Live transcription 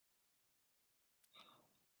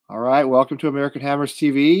All right, welcome to American Hammers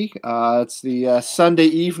TV. It's the Sunday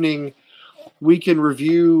evening weekend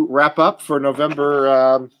review wrap up for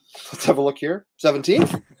November. Let's have a look here.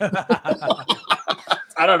 17th.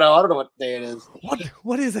 I don't know what day it is.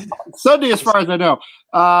 What is it? Sunday, as far as I know.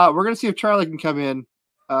 We're gonna see if Charlie can come in.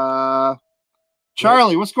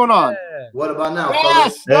 Charlie, what's going on? What about now?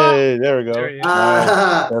 Yes. Hey, there we go.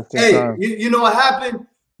 Hey, you know what happened?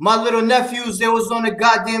 My little nephews, they was on the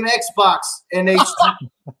goddamn Xbox, and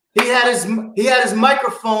he had his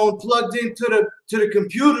microphone plugged into the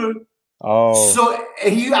computer. Oh. So I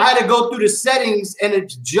had to go through the settings and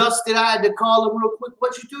adjust it. I had to call him real quick.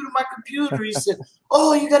 What you do to my computer? He said,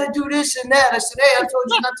 "Oh, you got to do this and that." I said, "Hey, I told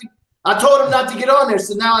you not to." I told him not to get on there.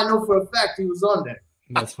 So now I know for a fact he was on there.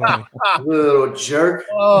 That's funny. Little jerk.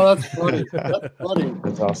 Oh, that's funny. That's funny.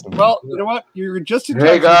 That's awesome. Well, you know what? You're just in time.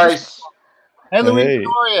 Hey guys, Hey, Louis, Hey.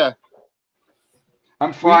 how are you?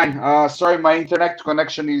 I'm fine. Sorry, my internet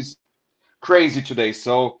connection is crazy today.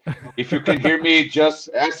 So if you can hear me, just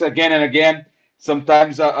ask again and again.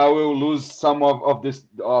 Sometimes I will lose some of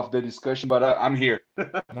the discussion, but I'm here.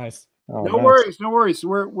 Nice. Oh, No nice. worries.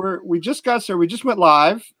 We just got started. We just went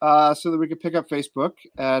live so that we could pick up Facebook,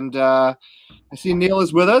 and I see Neil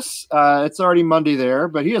is with us. It's already Monday there,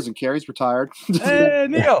 but he doesn't care. He's retired. Hey,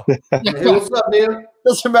 Neil. Hey, what's up, Neil?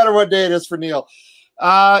 Doesn't matter what day it is for Neil.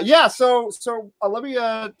 Yeah. So let me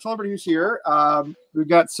tell everybody who's here. We've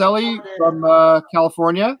got Selly from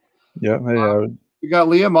California. Yeah. Hey, We got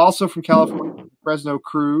Liam also from California, Fresno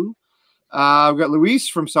crew. We got Luis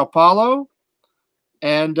from Sao Paulo.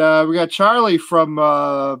 And we got Charlie from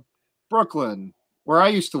Brooklyn, where I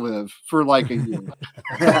used to live for like a year.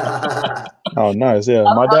 oh, nice. Yeah,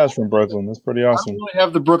 my dad's from Brooklyn. That's pretty I awesome. don't really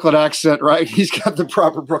have the Brooklyn accent, right? He's got the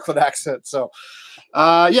proper Brooklyn accent. So,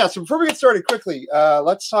 yeah. So before we get started, quickly,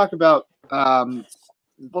 let's talk about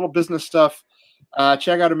little business stuff.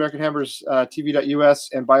 Check out AmericanHammers.tv.us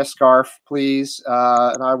and buy a scarf, please.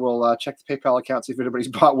 And I will check the PayPal account, see if anybody's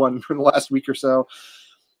bought one for the last week or so.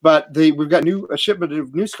 But we've got a shipment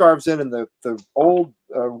of new scarves in, and the old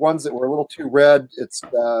ones that were a little too red,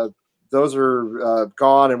 those are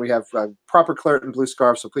gone, and we have proper claret and blue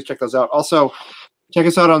scarves. So please check those out. Also, check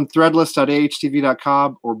us out on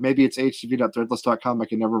threadless.ahtv.com, or maybe it's ahtv.threadless.com. I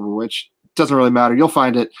can never remember which. It doesn't really matter. You'll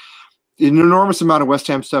find it. An enormous amount of West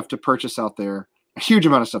Ham stuff to purchase out there. A huge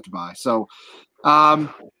amount of stuff to buy. So,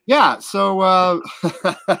 yeah. So.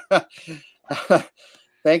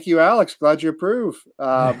 Thank you, Alex. Glad you approve.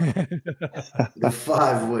 The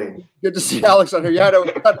 5-way. Good to see Alex on here. Yeah, you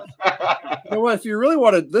know what? If you really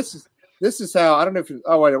wanted, this is how. I don't know if you.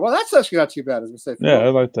 Oh wait, well that's actually not too bad. I was gonna say. Yeah, I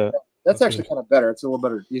like that. That's actually kind of better. It's a little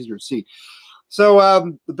better, easier to see. So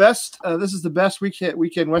the best. This is the best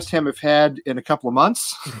weekend West Ham have had in a couple of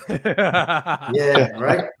months. Yeah,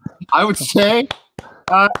 right. I would say.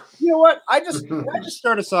 You know what? I just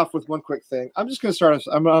start us off with one quick thing. I'm just going to start us.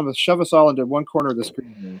 I'm going to shove us all into one corner of the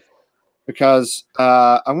screen here because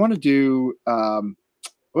I want to do.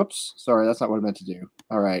 Whoops, sorry, that's not what I meant to do.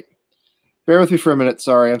 All right, bear with me for a minute.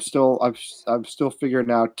 Sorry, I'm still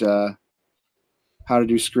figuring out how to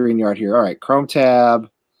do StreamYard here. All right, Chrome tab.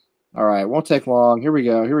 All right, won't take long. Here we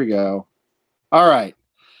go. All right,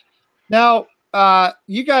 now.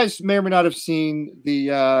 You guys may or may not have seen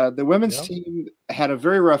the women's team had a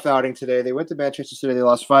very rough outing today. They went to Manchester City. They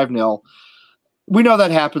lost 5-0. We know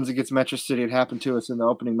that happens against Manchester City. It happened to us in the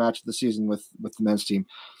opening match of the season with the men's team.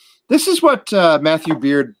 This is what Matthew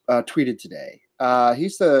Beard tweeted today.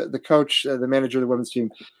 He's the coach, the manager of the women's team.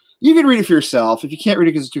 You can read it for yourself. If you can't read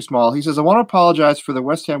it because it's too small, he says, "I want to apologize for the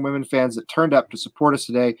West Ham women fans that turned up to support us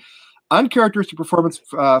today. Uncharacteristic performance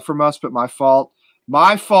from us, but my fault.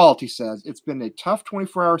 My fault," he says. "It's been a tough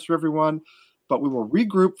 24 hours for everyone, but we will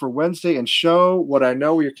regroup for Wednesday and show what I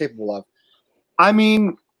know we are capable of." I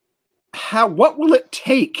mean, what will it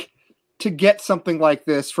take to get something like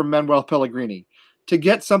this from Manuel Pellegrini? To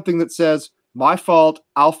get something that says, "My fault,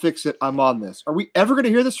 I'll fix it, I'm on this." Are we ever going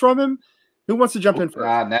to hear this from him? Who wants to jump in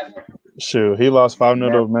first? Never. Shoot, he lost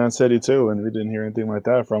 5-0 to Man City too, and we didn't hear anything like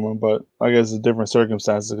that from him. But I guess it's different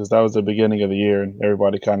circumstances because that was the beginning of the year, and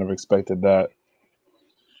everybody kind of expected that.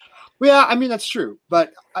 Yeah, I mean that's true,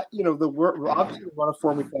 but obviously the run of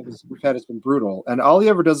form we've had has been brutal, and all he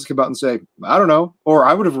ever does is come out and say, "I don't know," or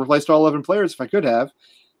 "I would have replaced all 11 players if I could have."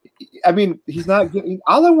 I mean, he's not getting.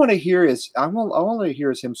 All I want to hear is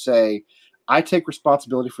him say, "I take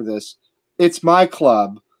responsibility for this. It's my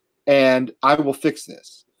club, and I will fix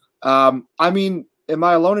this." I mean, am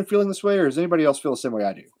I alone in feeling this way, or does anybody else feel the same way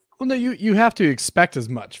I do? Well, no, you have to expect as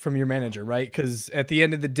much from your manager, right? Because at the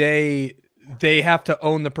end of the day, they have to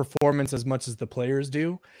own the performance as much as the players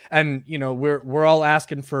do. And, you know, we're all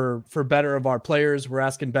asking for better of our players. We're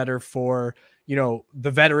asking better for, you know,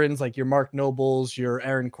 the veterans like your Mark Nobles, your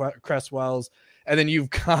Aaron Cresswells. And then you've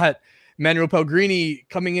got Manuel Pellegrini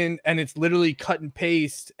coming in, and it's literally cut and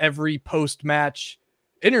paste every post-match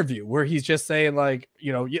interview where he's just saying, like,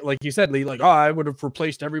 you know, like you said, Lee, like, oh, I would have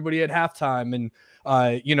replaced everybody at halftime. And,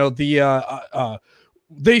 you know,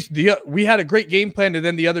 we had a great game plan, and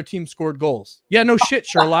then the other team scored goals. Yeah, no shit,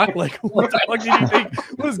 Sherlock. Like, what the fuck did you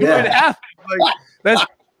think was going to happen? Like,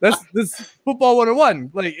 that's football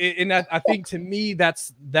 101. Like, and I think, to me,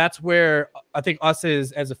 that's where I think us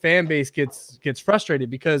as a fan base gets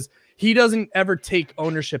frustrated, because he doesn't ever take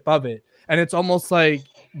ownership of it. And it's almost like,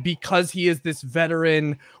 because he is this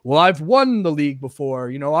veteran, well, I've won the league before,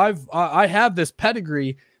 you know, I have this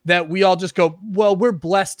pedigree, that we all just go, well, we're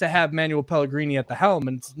blessed to have Manuel Pellegrini at the helm.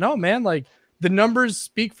 And it's, no, man, like, the numbers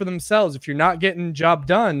speak for themselves. If you're not getting job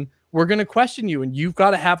done, we're going to question you, and you've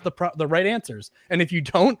got to have the right answers. And if you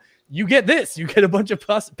don't, you get this. You get a bunch of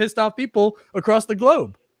pissed off people across the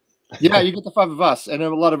globe. Yeah, you get the 5 of us and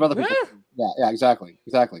a lot of other people. Yeah, exactly.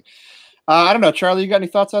 I don't know, Charlie, you got any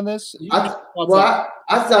thoughts on this? I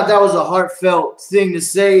thought that was a heartfelt thing to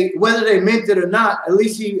say. Whether they meant it or not, at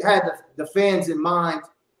least he had the fans in mind.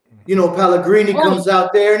 You know, Pellegrini comes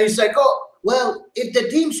out there and he's like, oh, well, if the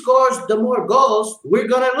team scores the more goals, we're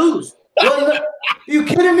going to lose. Well, are you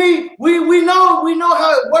kidding me? We know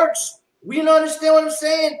how it works. We don't understand what I'm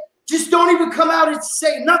saying. Just don't even come out and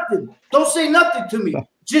say nothing. Don't say nothing to me.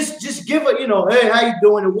 Just give a, you know, hey, how you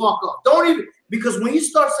doing, and walk off. Don't even, because when he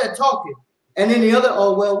starts that talking, and then the other,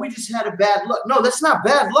 oh, well, we just had a bad luck. No, that's not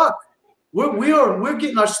bad luck. We're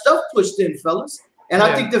getting our stuff pushed in, fellas. And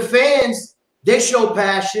I think the fans, they show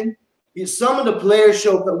passion. Some of the players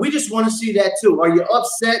show, but we just want to see that too. Are you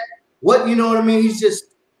upset? What, you know what I mean? He's just,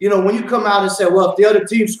 you know, when you come out and say, well, if the other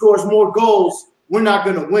team scores more goals, we're not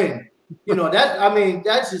going to win. You know,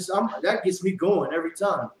 that gets me going every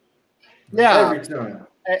time. Yeah. Every time.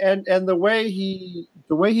 And the way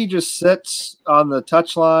he just sits on the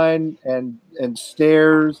touchline and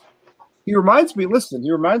stares, he reminds me of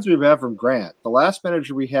Avram Grant. The last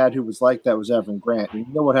manager we had who was like that was Avram Grant. And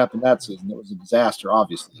you know what happened that season? It was a disaster,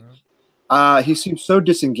 obviously. He seems so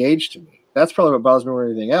disengaged to me. That's probably what bothers me more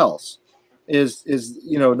than anything else. Is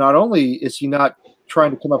you know, not only is he not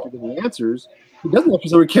trying to come up with any answers, he doesn't look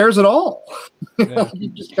as though he cares at all. Yeah.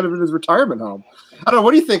 He's just kind of in his retirement home. I don't know.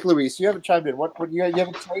 What do you think, Luis? You haven't chimed in. What you have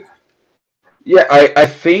a take? Yeah, I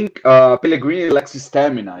think Pellegrini lacks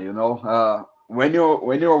stamina. You know, when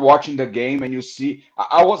you're watching the game and you see,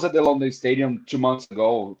 I was at the London Stadium 3 months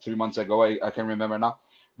ago. I can't remember now,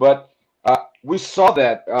 but we saw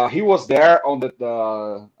that he was there on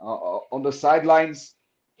the sidelines.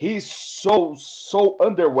 He's so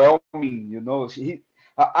underwhelming. You know,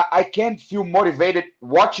 I can't feel motivated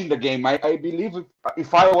watching the game. I believe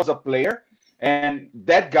if I was a player and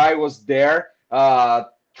that guy was there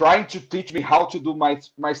trying to teach me how to do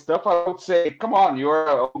my stuff, I would say, come on, you're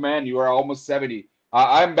an old man, you are almost 70.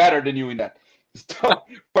 I'm better than you in that. So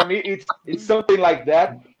for me, it's something like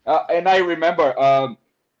that. And I remember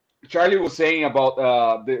Charlie was saying about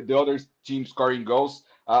the other team scoring goals.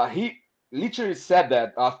 He literally said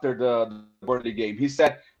that after the Burnley game. He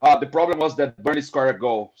said the problem was that Burnley scored a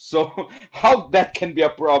goal. So how that can be a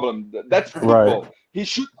problem? That's football. Right.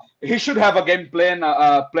 He should have a game plan,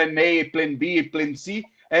 plan A, plan B, plan C,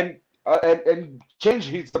 and change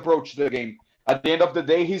his approach to the game. At the end of the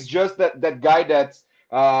day, he's just that guy that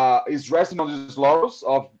is resting on his laurels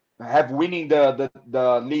of winning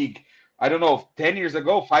the league. I don't know, 10 years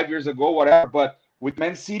ago, 5 years ago, whatever, but with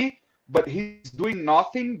Man City. But he's doing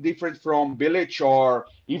nothing different from Bilic or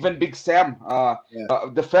even Big Sam.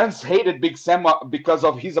 The fans hated Big Sam because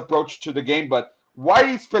of his approach to the game. But why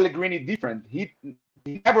is Pellegrini different? He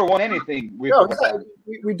never won anything. We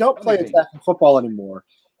don't play attacking football anymore.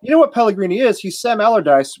 You know what Pellegrini is? He's Sam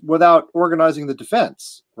Allardyce without organizing the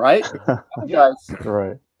defense, right?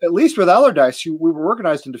 Right. At least with Allardyce, we were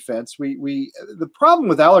organized in defense. The problem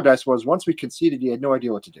with Allardyce was once we conceded, he had no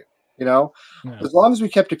idea what to do. You know, as long as we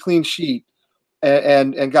kept a clean sheet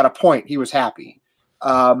and got a point, he was happy.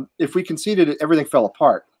 If we conceded, everything fell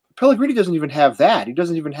apart. Pellegrini doesn't even have that. He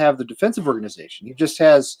doesn't even have the defensive organization. He just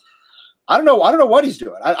has, I don't know what he's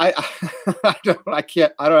doing. I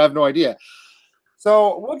have no idea.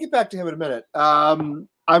 So we'll get back to him in a minute.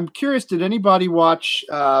 I'm curious, did anybody watch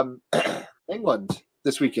England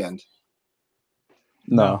this weekend?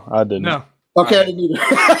 No, I didn't. No. Okay, I didn't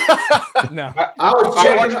either. No. I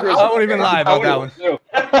won't even lie about that one.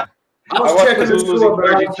 I was checking the score, but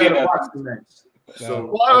I was trying to watch the match.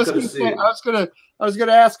 So well, I was I was going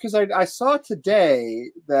to ask because I saw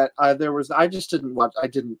today that there was. I just didn't watch. I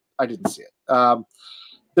didn't see it.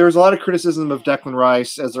 There was a lot of criticism of Declan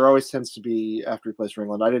Rice, as there always tends to be after he plays for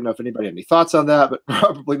England. I didn't know if anybody had any thoughts on that, but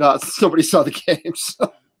probably not. Nobody saw the game.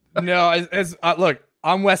 So. No, look,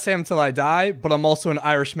 I'm West Ham till I die, but I'm also an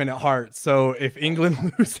Irishman at heart. So if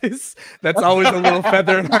England loses, that's always a little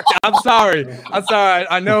feather in our. I'm sorry.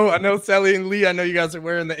 I know Sally and Lee. I know you guys are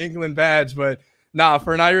wearing the England badge, but nah,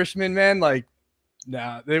 for an Irishman, man, like.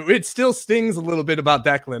 Nah, it still stings a little bit about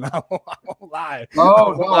Declan. I won't lie.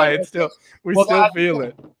 Oh, no, it's still feel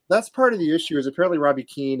it. That's part of the issue. Is apparently Robbie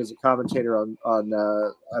Keane is a commentator on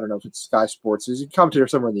I don't know if it's Sky Sports. He's a commentator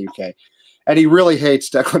somewhere in the UK, and he really hates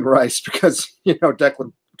Declan Rice because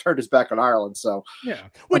Declan turned his back on Ireland. So yeah,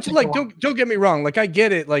 which like don't get me wrong. Like I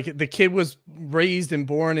get it. Like the kid was raised and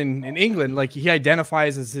born in England. Like he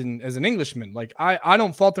identifies as an Englishman. Like I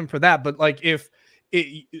don't fault him for that. But like if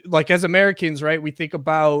like as Americans, right, we think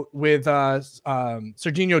about with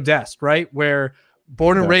Serginho Dest, right, where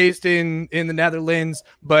born and raised in the Netherlands,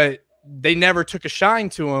 but they never took a shine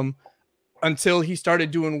to him until he started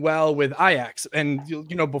doing well with Ajax. And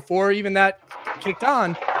before even that kicked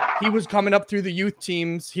on, he was coming up through the youth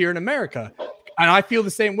teams here in America. And I feel the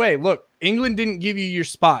same way. Look, England didn't give you your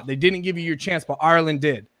spot. They didn't give you your chance, but Ireland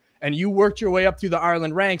did. And you worked your way up through the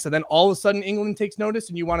Ireland ranks, and then all of a sudden England takes notice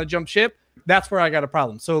and you want to jump ship. That's where I got a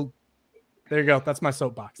problem. So there you go. That's my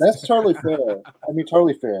soapbox. That's totally fair. I mean,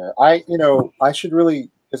 totally fair. I should really,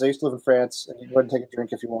 because I used to live in France, and you go ahead and take a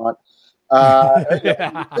drink if you want.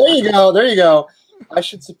 There you go. I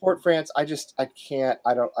should support France. I can't.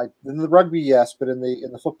 In the rugby, yes, but in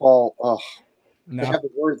the football, no. They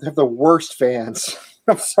have the worst fans.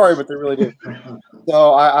 I'm sorry, but they really do.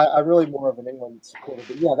 So I'm really more of an England supporter.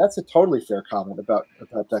 But yeah, that's a totally fair comment about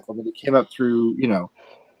Declan. I mean, it came up through,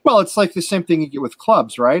 well, it's like the same thing you get with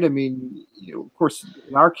clubs, right? I mean, of course,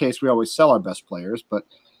 in our case, we always sell our best players, but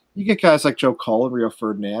you get guys like Joe Cole and Rio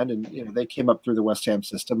Ferdinand, and they came up through the West Ham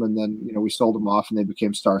system, and then we sold them off, and they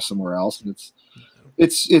became stars somewhere else, and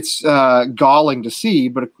it's galling to see,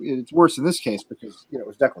 but it's worse in this case because it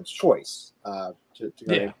was Declan's choice to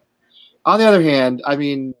go in. On the other hand, I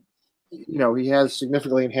mean, he has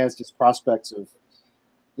significantly enhanced his prospects of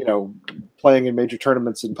playing in major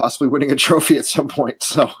tournaments and possibly winning a trophy at some point.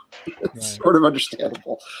 So it's sort of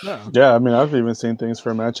understandable. Yeah, I mean, I've even seen things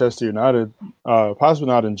for Manchester United, possibly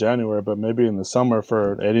not in January, but maybe in the summer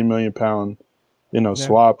for an £80 million,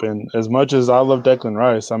 swap. And as much as I love Declan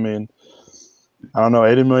Rice, I mean, I don't know,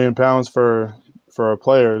 £80 million for a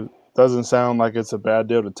player doesn't sound like it's a bad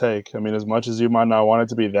deal to take. I mean, as much as you might not want it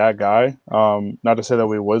to be that guy, not to say that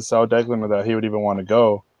we would sell Declan or that he would even want to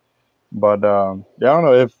go. But I don't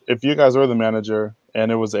know if you guys were the manager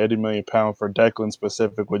and it was £80 million for Declan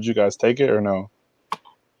specific, would you guys take it or no?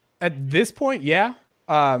 At this point, yeah.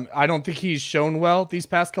 I don't think he's shown well these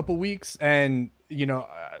past couple weeks, and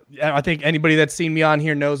I think anybody that's seen me on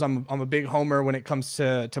here knows I'm a big homer when it comes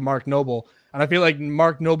to Mark Noble, and I feel like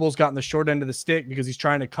Mark Noble's gotten the short end of the stick because he's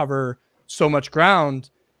trying to cover so much ground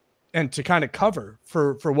and to kind of cover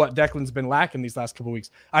for what Declan's been lacking these last couple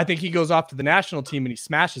weeks. I think he goes off to the national team and he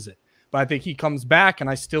smashes it. But I think he comes back, and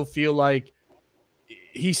I still feel like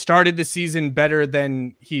he started the season better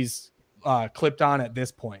than he's clipped on at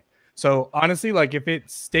this point. So honestly, like if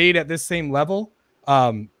it stayed at this same level,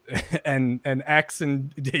 and X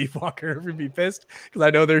and Dave Walker would be pissed because I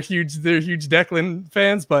know they're huge Declan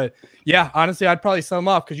fans. But yeah, honestly, I'd probably sell him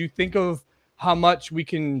off because you think of how much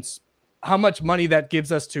money that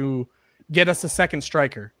gives us to get us a second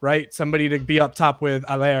striker, right? Somebody to be up top with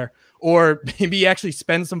Allaire. Or maybe actually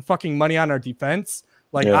spend some fucking money on our defense.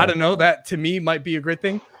 Like, I don't know, that to me might be a great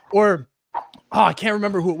thing. Or, I can't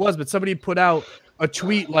remember who it was, but somebody put out a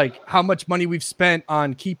tweet like how much money we've spent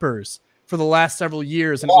on keepers for the last several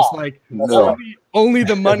years. And it was like only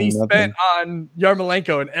the money spent on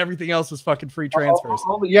Yarmolenko and everything else was fucking free transfers.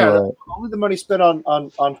 Only the money spent on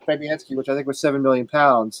Fabianski, which I think was £7 million.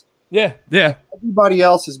 Yeah. Everybody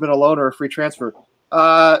else has been a loan or a free transfer.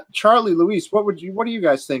 Charlie, Luis, what do you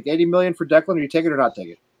guys think? 80 million for Declan? Are you take it or not take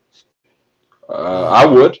it? I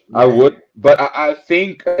would, but I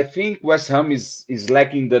think West Ham is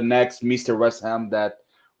lacking the next Mr. West Ham that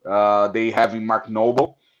they have in Mark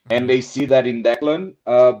Noble, and they see that in Declan.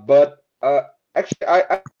 But actually,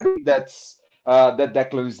 I think that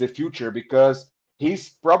Declan is the future because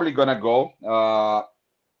he's probably gonna go.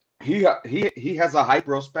 He has a high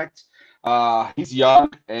prospect. He's young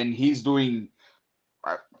and he's doing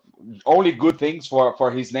only good things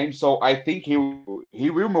for his name, so I think he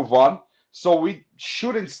will move on. So we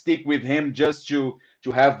shouldn't stick with him just to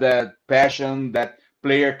have that passion, that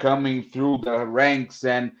player coming through the ranks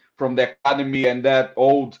and from the academy and that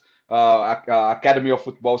old academy of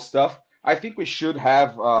football stuff. I think we should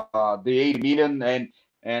have the 80 million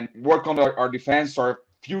and work on our defense, our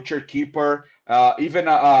future keeper, even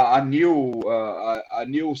a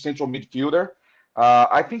new central midfielder.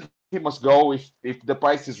 I think he must go if the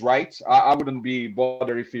price is right. I wouldn't be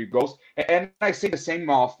bothered if he goes. And I say the same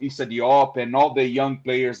of Issa Diop and all the young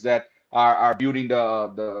players that are building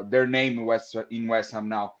their name in West Ham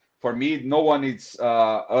now. For me, no one is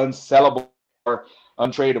unsellable or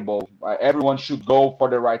untradeable. Everyone should go for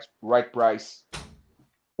the right price.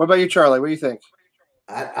 What about you, Charlie? What do you think?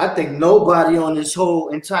 I think nobody on this whole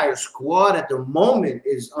entire squad at the moment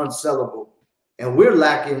is unsellable. And we're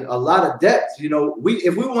lacking a lot of depth. You know,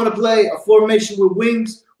 if we want to play a formation with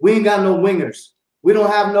wings, we ain't got no wingers. We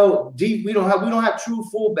don't have no deep. We don't have true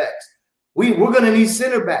fullbacks. We're gonna need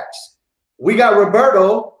center backs. We got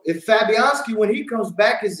Roberto. If Fabianski, when he comes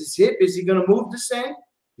back, is his hip? Is he gonna move the same?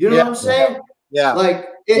 You know what I'm saying? Yeah. Like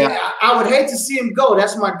I would hate to see him go.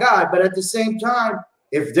 That's my guy. But at the same time,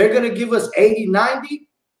 if they're gonna give us 80, 90,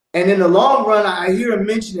 and in the long run, I hear him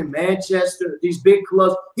mentioning Manchester, these big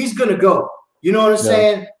clubs, he's gonna go. You know what I'm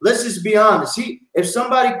saying? Let's just be honest.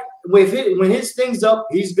 When his thing's up,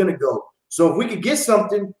 he's gonna go. So if we could get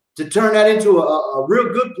something to turn that into a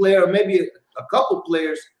real good player, or maybe a couple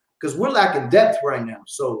players, because we're lacking depth right now.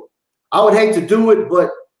 So I would hate to do it,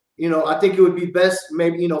 but you know, I think it would be best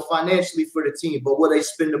maybe, you know, financially for the team. But will they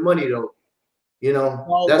spend the money though? You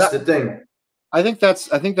know, that's the thing. I think that's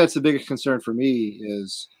the biggest concern for me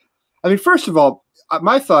is, I mean, first of all,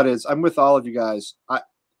 my thought is I'm with all of you guys.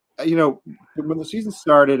 You know, when the season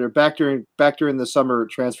started or back during the summer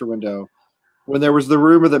transfer window, when there was the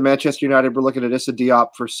rumor that Manchester United were looking at Issa Diop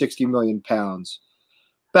for £60 million,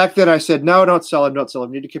 back then I said, no, don't sell him. We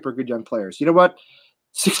need to keep our good young players. You know what?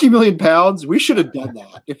 £60 million, we should have done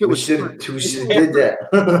that. If it was we should have did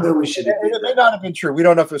that. We should have. It may not have been true. We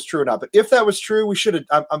don't know if it was true or not. But if that was true, we should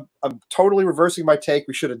have. I'm totally reversing my take.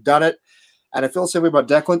 We should have done it. And I feel the same way about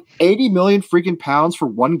Declan. 80 million freaking pounds for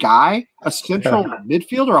one guy, a central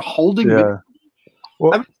midfielder, a holding midfielder.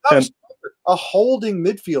 Well, I mean, a holding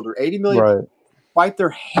midfielder, 80 million. Right. Fight their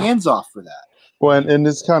hands off for that. Well, and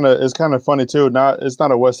it's kind of funny too. It's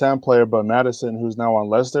not a West Ham player, but Maddison, who's now on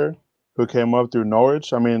Leicester, who came up through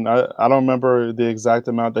Norwich. I mean, I don't remember the exact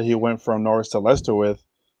amount that he went from Norwich to Leicester with,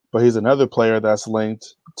 but he's another player that's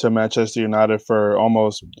linked to Manchester United for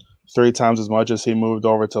almost 3 times as much as he moved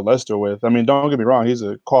over to Leicester with. I mean, don't get me wrong, he's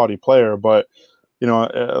a quality player, but you know,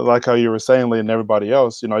 like how you were saying, Lee, and everybody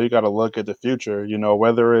else, you know, you got to look at the future. You know,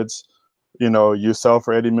 whether it's, you know, you sell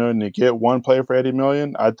for 80 million, you get one player for 80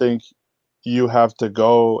 million. I think you have to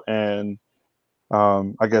go and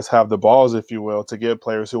I guess have the balls, if you will, to get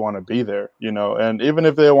players who want to be there, you know, and even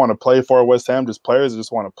if they want to play for West Ham, just players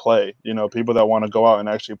just want to play, you know, people that want to go out and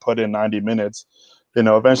actually put in 90 minutes, you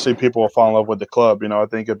know, eventually people will fall in love with the club. You know, I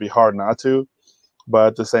think it'd be hard not to, but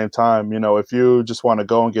at the same time, you know, if you just want to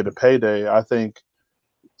go and get a payday, I think,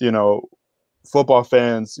 you know, football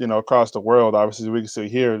fans, you know, across the world, obviously we can see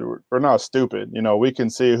here, we're not stupid. You know, we can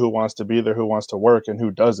see who wants to be there, who wants to work and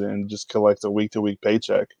who doesn't, and just collect a week-to-week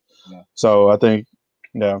paycheck. Yeah. So I think,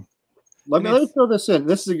 yeah. Let me throw this in.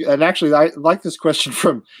 This is, and actually, I like this question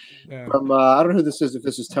from I don't know who this is, if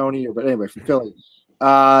this is Tony or, but anyway, from Philly.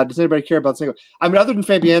 Does anybody care about single? I mean, other than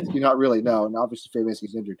Fabianski, not really. No, and obviously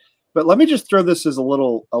Fabianski's injured. But let me just throw this as a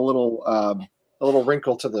little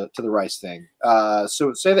wrinkle to the Rice thing.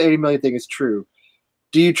 So say the 80 million thing is true.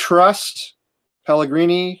 Do you trust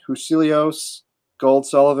Pellegrini, Husilios, Gold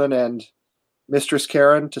Sullivan, and Mistress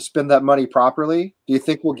Karen to spend that money properly? Do you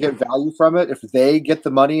think we'll get value from it if they get the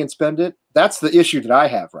money and spend it? That's the issue that I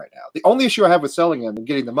have right now. The only issue I have with selling him and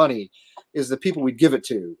getting the money is the people we'd give it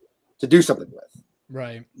to do something with.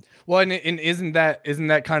 Right. Well, and isn't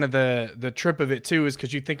that kind of the trip of it too? Is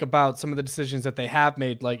because you think about some of the decisions that they have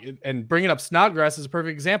made, like, and bringing up Snodgrass is a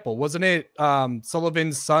perfect example. Wasn't it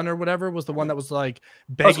Sullivan's son or whatever was the one that was like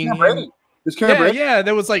begging him? Yeah,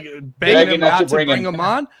 that was like begging him not to bring him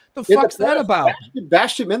on. The fuck's that about?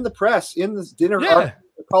 Bashed him in the press in this dinner. Yeah.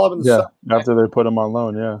 Call him in the sun. After they put him on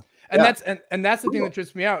loan. Yeah. And that's the thing that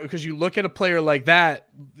trips me out, because you look at a player like that,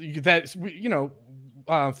 you know,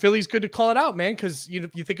 Philly's good to call it out, man, because you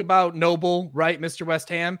think about Noble, right, Mr. West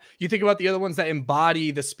Ham. You think about the other ones that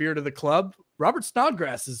embody the spirit of the club. Robert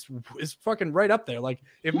Snodgrass is fucking right up there, like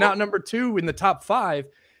if not number 2 in the top 5.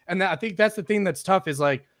 And I think that's the thing that's tough is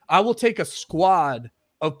like I will take a squad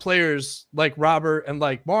of players like Robert and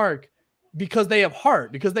like Mark because they have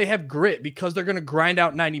heart, because they have grit, because they're going to grind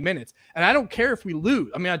out 90 minutes. And I don't care if we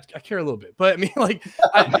lose. I mean, I care a little bit, but I mean, like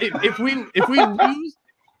if we lose.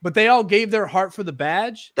 But they all gave their heart for the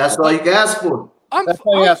badge. That's all you can ask for.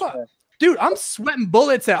 Dude, I'm sweating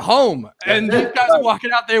bullets at home, and these guys are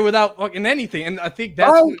walking out there without fucking anything. And I think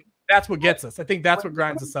that's what gets us. I think that's what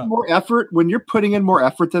grinds us up. More effort when you're putting in more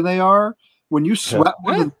effort than they are. When you sweat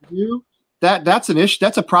more than you, that's an issue.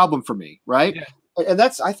 That's a problem for me, right? Yeah. And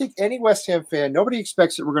I think any West Ham fan, nobody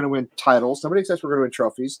expects that we're going to win titles. Nobody expects we're going to win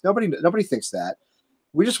trophies. Nobody thinks that.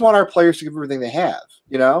 We just want our players to give everything they have,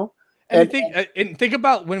 you know. And think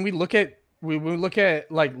about when we look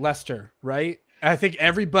at like Leicester, right? I think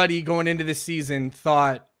everybody going into this season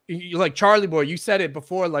thought, like Charlie Boy, you said it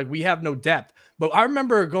before, like we have no depth. But I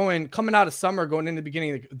remember coming out of summer, going into the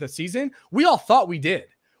beginning of the season, we all thought we did.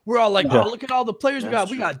 We're all like, oh, look at all the players we got.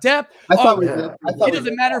 We got depth. I thought we did. It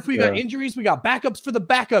doesn't matter if we got injuries. We got backups for the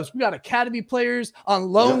backups. We got academy players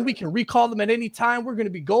on loan. Yeah. We can recall them at any time. We're going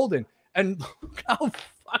to be golden. And look how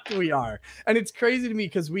fucked we are. And it's crazy to me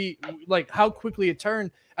because we like how quickly it turned.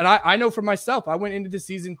 And I know for myself, I went into the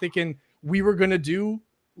season thinking we were going to do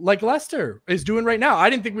like Leicester is doing right now. I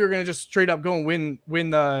didn't think we were going to just straight up go and win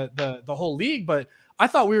the whole league, but I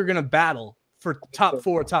thought we were going to battle for top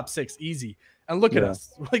 4, top 6 easy. And look at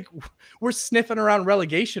us, like we're sniffing around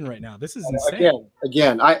relegation right now. This is insane.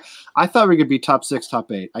 Again, I thought we could be top 6, top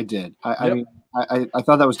 8. I did. I mean, I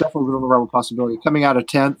thought that was definitely within the realm of possibility. Coming out of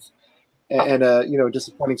 10th and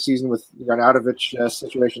disappointing season with the Arnautovic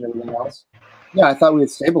situation and everything else. Yeah, I thought we had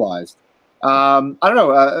stabilized. I don't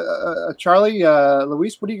know, Charlie,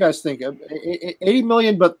 Luis, what do you guys think? 80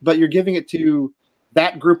 million, but you're giving it to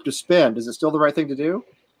that group to spend. Is it still the right thing to do?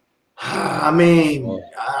 I mean,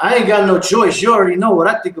 I ain't got no choice. You already know what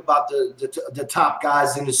I think about the top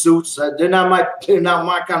guys in the suits. They're not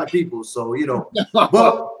my kind of people. So but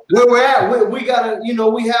where we're at, we gotta,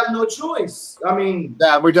 we have no choice. I mean,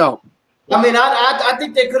 we don't. I mean, I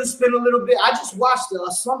think they could have spent a little bit. I just watched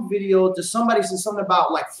some video that somebody said something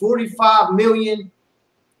about like 45 million,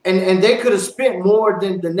 and they could have spent more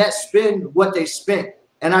than the net spend what they spent.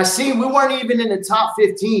 And I see we weren't even in the top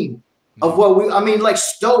 15 of what like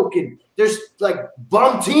Stoke, and there's like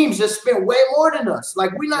bum teams that spent way more than us.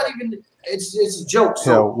 Like we're not even. It's a joke.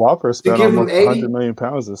 So Walker spent almost 100 million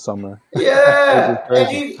pounds this summer. Yeah,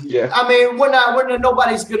 I mean, we're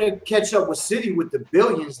nobody's gonna catch up with City with the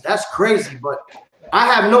billions. That's crazy. But I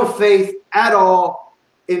have no faith at all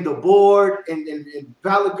in the board and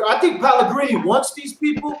Pellegrini. I think Pellegrini wants these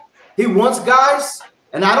people. He wants guys.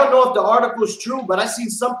 And I don't know if the article is true, but I seen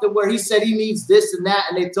something where he said he needs this and that,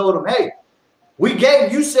 and they told him, hey,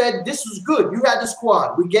 you said this was good. You had the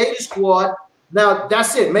squad. We gave the squad. Now,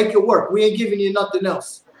 that's it. Make it work. We ain't giving you nothing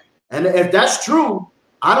else. And if that's true,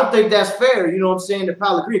 I don't think that's fair, you know what I'm saying, to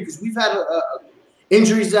Pellegrini, because we've had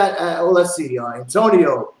injuries let's see,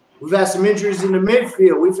 Antonio. We've had some injuries in the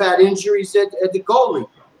midfield. We've had injuries at the goalie.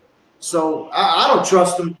 So I don't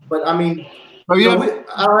trust him, but I mean – I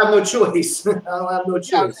don't have no choice.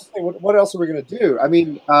 What else are we going to do? I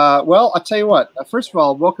mean, well, I'll tell you what. First of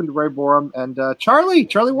all, welcome to Ray Borum and Charlie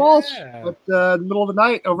Walsh at the middle of the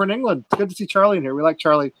night over in England. It's good to see Charlie in here. We like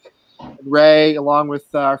Charlie and Ray, along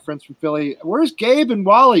with our friends from Philly. Where's Gabe and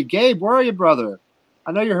Wally? Gabe, where are you, brother?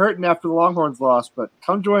 I know you're hurting after the Longhorns lost, but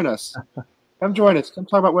come join us. Come join us. Come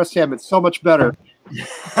talk about West Ham. It's so much better.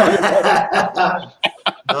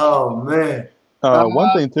 Oh, man. One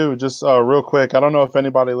thing too, just real quick. I don't know if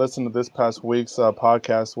anybody listened to this past week's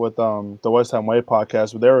podcast with the West Ham Way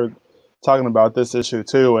podcast, but they were talking about this issue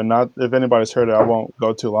too. And not if anybody's heard it, I won't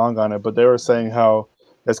go too long on it. But they were saying how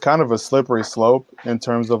it's kind of a slippery slope in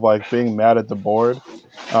terms of like being mad at the board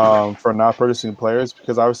for not producing players.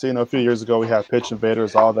 Because I was seeing a few years ago we had pitch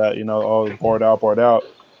invaders, all that, board out,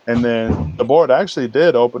 and then the board actually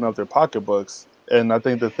did open up their pocketbooks. And I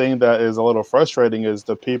think the thing that is a little frustrating is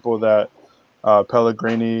the people that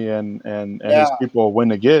Pellegrini and his people win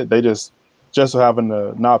to get, they just so happen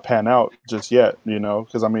to not pan out just yet,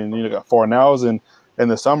 because I mean, you got Fornals, and in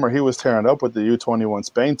the summer he was tearing up with the U21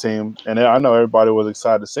 Spain team, and I know everybody was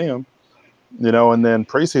excited to see him, and then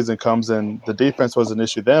preseason comes and the defense was an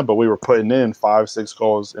issue then, but we were putting in 5-6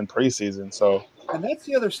 goals in preseason. So, and that's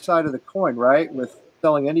the other side of the coin, right? With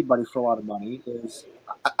selling anybody for a lot of money is,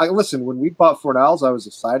 I listen, when we bought Fornals, I was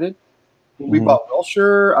excited. When we bought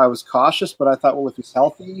Wilshere, I was cautious, but I thought, well, if he's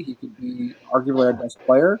healthy, he could be arguably our best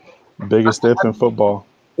player. Biggest dip in football.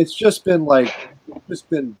 It's just been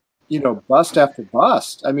bust after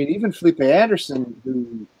bust. I mean, even Felipe Anderson,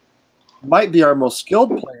 who might be our most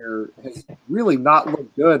skilled player, has really not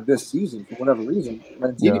looked good this season for whatever reason.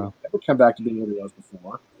 He never come back to being what he was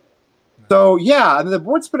before. So I mean, the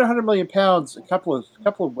board spent £100 million a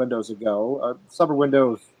couple of windows ago, summer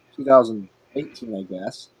window of 2018, I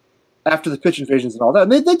guess. after the pitch invasions and all that.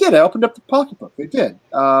 And they did. I opened up the pocketbook. They did.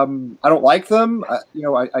 I don't like them. I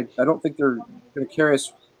don't think they're going to carry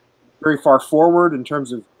us very far forward in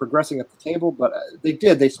terms of progressing at the table, but they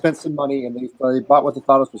did. They spent some money and they bought what they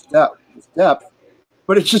thought was depth,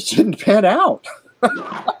 but it just didn't pan out.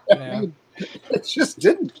 Yeah. It just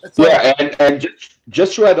didn't. And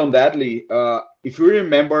just to add on that, Lee, if you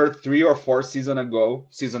remember 3 or 4 seasons ago,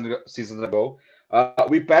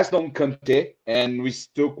 we passed on Kante and we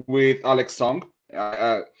stuck with Alex Song.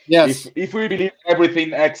 Yes. If we believe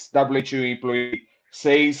everything ex-WHO employee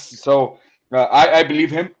says, so I believe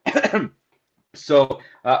him. So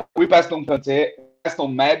we passed on Kante, passed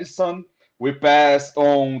on Madison, we passed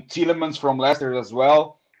on Tielemans from Leicester as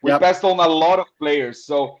well. We passed on a lot of players.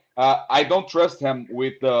 So I don't trust him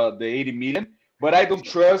with the 80 million, but I don't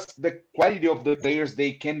trust the quality of the players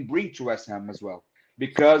they can bring to West Ham as well.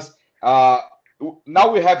 Because now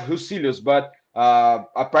we have Husilius, but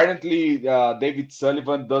apparently David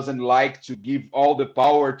Sullivan doesn't like to give all the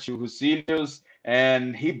power to Husilius,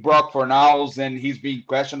 and he brought Fornals, and he's being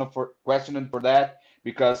questioned for that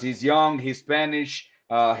because he's young, he's Spanish,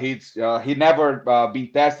 he never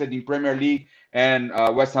been tested in Premier League, and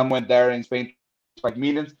West Ham went there and spent 5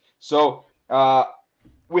 million. So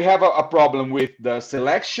we have a problem with the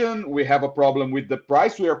selection. We have a problem with the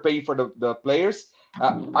price we are paying for the players.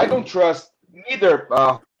 I don't trust neither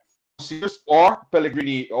Sears or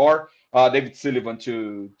Pellegrini or David Sullivan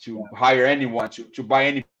to hire anyone, to buy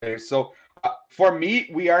any players. So for me,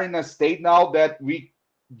 we are in a state now that we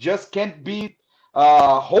just can't be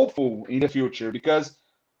hopeful in the future because,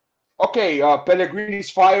 okay, Pellegrini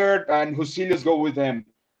is fired and Husilius go with him.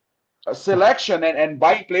 Selection and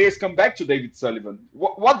buying players come back to David Sullivan.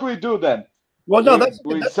 What do we do then? Well, no, that's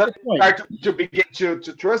start to begin to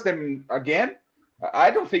trust them again. I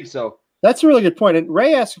don't think so. That's a really good point. And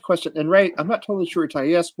Ray asked a question. And Ray, I'm not totally sure.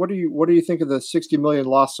 He asked, "What do you think of the 60 million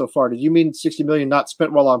lost so far? Did you mean 60 million not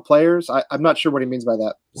spent well on players?" I'm not sure what he means by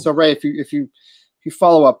that. So Ray, if you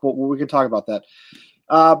follow up, we can talk about that.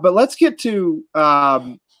 But let's get to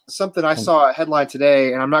something I saw a headline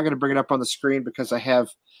today, and I'm not going to bring it up on the screen because it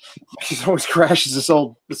always crashes this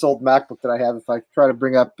old MacBook that I have if I try to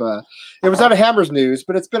bring up. It was out of Hammers News,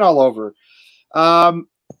 but it's been all over.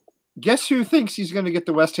 Guess who thinks he's going to get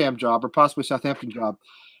the West Ham job or possibly Southampton job?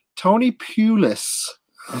 Tony Pulis.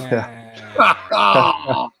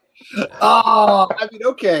 I mean,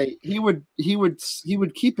 okay, he would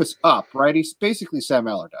keep us up, right? He's basically Sam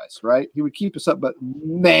Allardyce, right? He would keep us up, but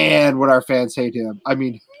man, would our fans hate him. I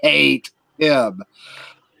mean, hate him.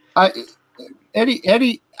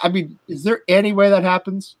 Eddie, I mean, is there any way that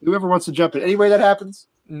happens? Whoever wants to jump in, any way that happens?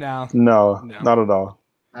 No, not at all.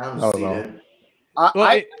 I don't see it.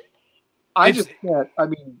 I just can't. I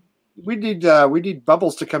mean, we need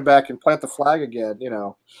Bubbles to come back and plant the flag again. You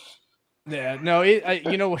know. Yeah. No.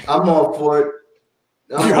 I'm all for it.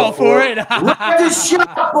 You're all for it. Wreck the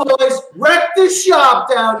shop, boys. Wreck the shop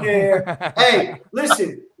down there. Hey,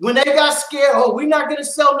 listen. When they got scared, we're not gonna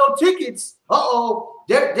sell no tickets.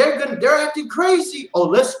 They're acting crazy.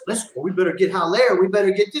 We better get Haller. We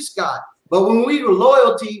better get this guy. But when we were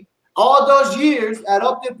loyalty, all those years at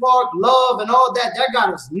Upton Park, love and all that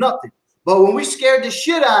got us nothing. But when we scared the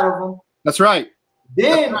shit out of them, that's right.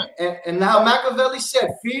 Then and now Machiavelli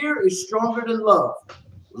said, fear is stronger than love.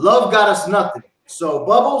 Love got us nothing. So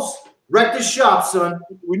Bubbles, wreck the shop, son.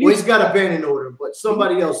 He's got a banning order, but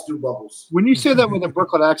somebody else do Bubbles. When you say that with a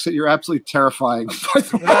Brooklyn accent, you're absolutely terrifying.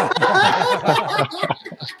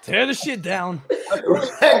 Tear the shit down.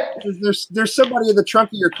 There's somebody in the trunk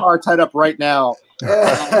of your car tied up right now.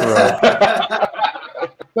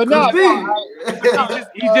 But no,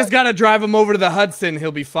 he's just got to drive him over to the Hudson.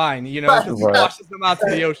 He'll be fine. You know, if he washes them out to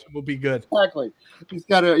the ocean, we'll be good. Exactly. He's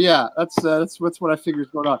got to. Yeah, that's what I figure is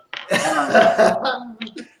going on.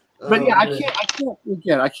 But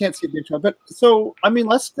yeah, I can't see a big trouble. But so, I mean,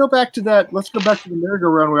 let's go back to that. Let's go back to the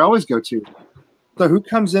merry-go-round we always go to. So who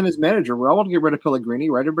comes in as manager? We all want to get rid of Pellegrini,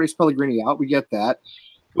 right? Everybody's Pellegrini out. We get that.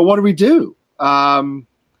 But what do we do? I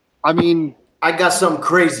mean, I got something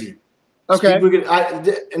crazy. Okay.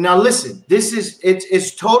 Now listen,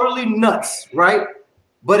 it's totally nuts, right?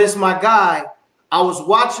 But it's my guy. I was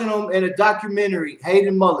watching him in a documentary,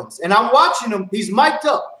 Hayden Mullins, and I'm watching him. He's mic'd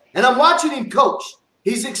up, and I'm watching him coach.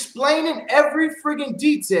 He's explaining every friggin'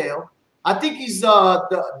 detail. I think he's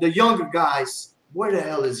the younger guys. Where the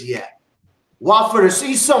hell is he at? Watford.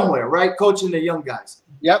 He's somewhere, right? Coaching the young guys.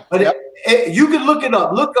 Yep. But you can look it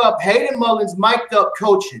up. Look up Hayden Mullins mic'd up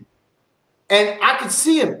coaching. And I could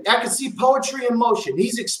see him. I could see poetry in motion.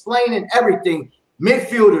 He's explaining everything.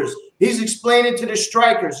 Midfielders. He's explaining to the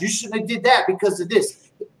strikers. You shouldn't have did that because of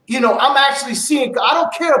this. I'm actually seeing. I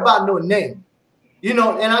don't care about no name, and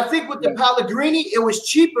I think with the Pellegrini, it was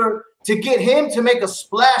cheaper to get him to make a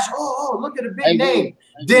splash. Oh, look at a big name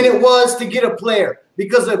than it was to get a player,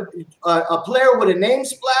 because a player with a name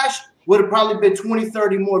splash would have probably been 20,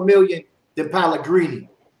 30 more million than Pellegrini.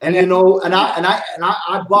 And and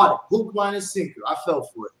I bought it, hook, line, and sinker. I fell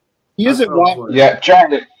for it. He isn't wrong. Yeah,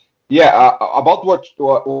 Charlie. Yeah, about what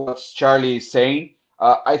Charlie is saying.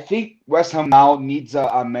 I think West Ham now needs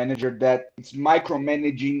a manager that is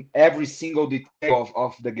micromanaging every single detail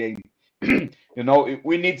of the game.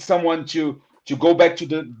 We need someone to go back to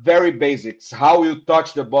the very basics. How you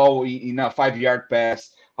touch the ball in a 5-yard pass,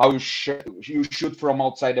 how you shoot from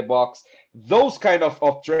outside the box. Those kind of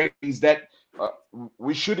trainings that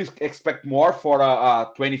we should expect more for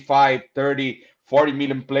 25, 30, 40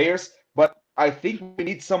 million players. But I think we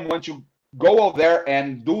need someone to go out there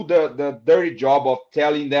and do the dirty job of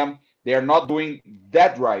telling them they are not doing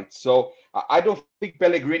that right. So I don't think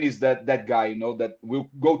Pellegrini is that guy, that will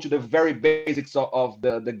go to the very basics of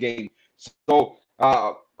the game. So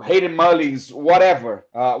Hayden Mullins, whatever,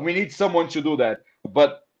 we need someone to do that.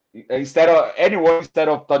 But instead of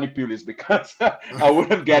Tony Pulis, because I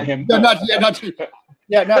wouldn't get him. Now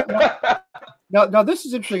this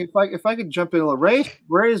is interesting. If I could jump in a little, Ray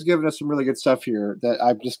has given us some really good stuff here that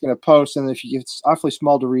I'm just going to post, and it's awfully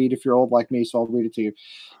small to read if you're old like me, so I'll read it to you.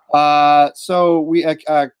 So we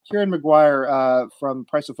Kieran Maguire from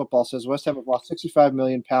Price of Football says West Ham have lost £65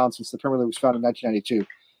 million since the Premier League was founded in 1992, a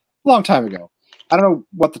long time ago. I don't know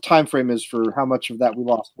what the time frame is for how much of that we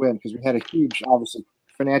lost when, because we had a huge, obviously,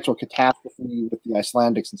 financial catastrophe with the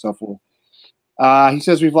Icelandics and so forth. He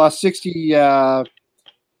says we've lost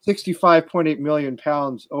 65.8 million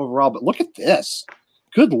pounds overall, but look at this.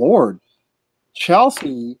 Good Lord.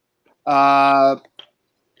 Chelsea have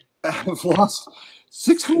lost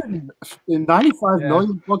 695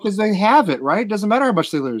 million because they have it, right? Doesn't matter how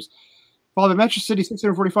much they lose. Followed by Manchester City,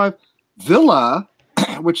 645. Villa,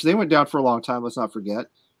 which they went down for a long time, let's not forget,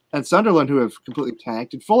 and Sunderland, who have completely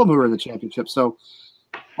tanked, and Fulham, who are in the championship. So,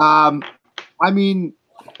 and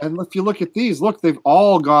if you look at these, they've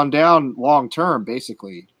all gone down long term,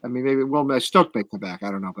 basically. I mean, maybe Stoke may come back.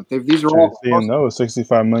 I don't know, but these are all. CMO,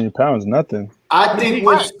 65 million pounds, nothing. I think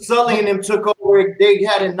when Sully and them took over, they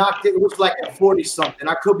had it knocked. It was like at 40 something.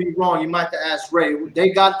 I could be wrong. You might have to ask Ray.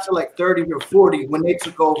 They got to like 30 or 40 when they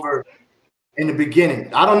took over in the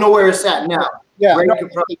beginning. I don't know where it's at now. Yeah, Ray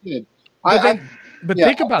could probably did. But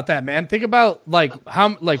think about that, man. Think about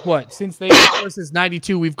what since they since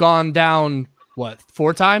 92, we've gone down. What,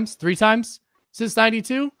 4 times, 3 times since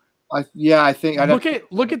 92? I think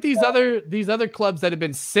look at these other clubs that have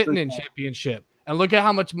been sitting in championship, and look at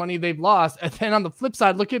how much money they've lost. And then on the flip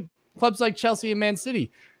side, look at clubs like Chelsea and Man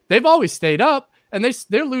City. They've always stayed up, and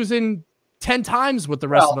they're losing 10 times with the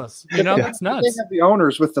rest of us. That's nuts. They have the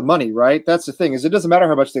owners with the money, right? That's the thing, is it doesn't matter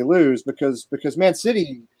how much they lose because Man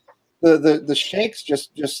City, the sheikhs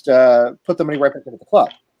just put the money right back into the club.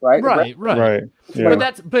 Right. Yeah.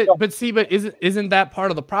 But isn't that part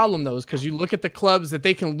of the problem though? Is because you look at the clubs that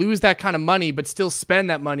they can lose that kind of money, but still spend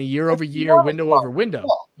that money year over year, window over window.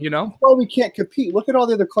 Well, we can't compete. Look at all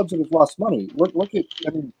the other clubs that have lost money. Look at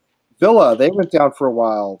Villa. They went down for a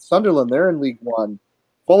while. Sunderland, they're in League One.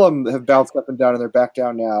 Fulham have bounced up and down, and they're back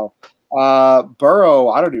down now. Borough,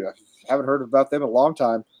 I haven't heard about them in a long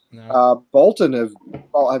time. No. Bolton I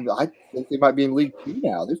think they might be in League Two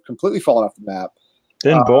now. They've completely fallen off the map.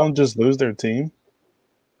 Didn't Bolton just lose their team?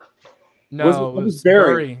 No, it was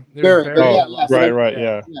Bury. Right.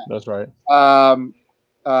 Yeah, that's right.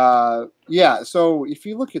 So if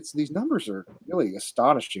you look at these numbers, are really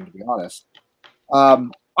astonishing, to be honest.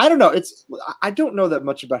 I don't know. I don't know that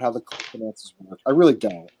much about how the finances work. I really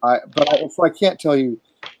don't. So I can't tell you.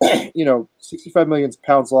 65 million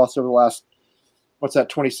pounds lost over the last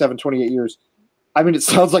 27, 28 years. I mean, it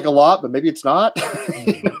sounds like a lot, but maybe it's not.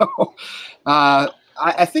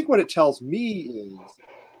 I think what it tells me is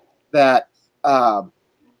that, that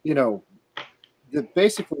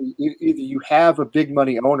basically either you have a big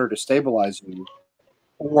money owner to stabilize you,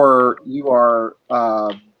 or you are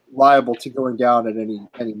liable to going down at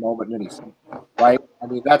any moment in any season, right? I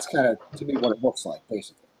mean, that's kind of, to me, what it looks like,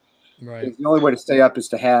 basically. Right. The only way to stay up is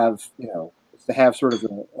to have, sort of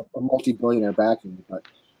a multi-billionaire backing. But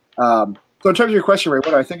so in terms of your question, Ray, what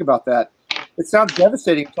do I think about that? It sounds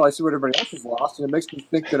devastating until I see what everybody else has lost, and it makes me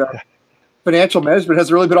think that our financial management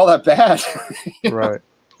hasn't really been all that bad. Right.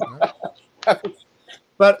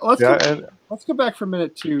 But let's go back for a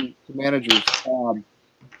minute to managers.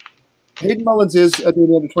 Hayden Mullins is at the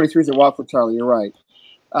end of 23s at Watford, Charlie. You're right.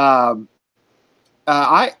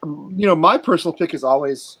 My personal pick is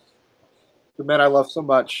always the man I love so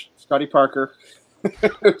much, Scotty Parker.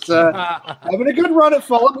 Who's having a good run at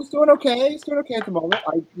Fulham. He's doing okay. He's doing okay at the moment.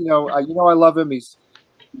 I love him. He's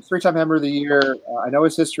 3-time Hammer of the Year. I know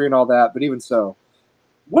his history and all that, but even so,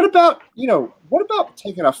 what about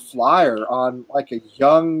taking a flyer on like a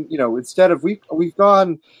young, instead of we've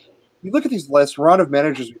gone. You look at these lists, run of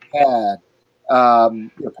managers we've had.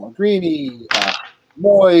 Pellegrini,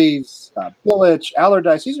 Moyes, Bilic,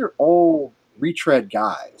 Allardyce. These are old retread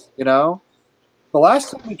guys. The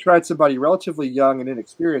last time we tried somebody relatively young and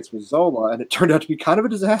inexperienced was Zola, and it turned out to be kind of a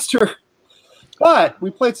disaster. But we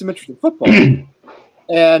played some interesting football,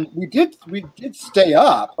 and we did stay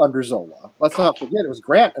up under Zola. Let's not forget it was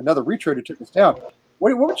Grant, another retread, who took us down.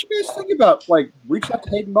 What would you guys think about like reaching out to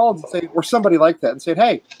Hayden Mullins and saying, or somebody like that, and saying,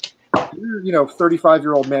 "Hey, you're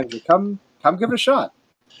 35-year-old manager, come give it a shot."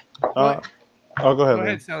 Go ahead. Go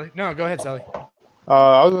ahead, Sally. No, go ahead, Sally.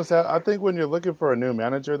 I was gonna say, I think when you're looking for a new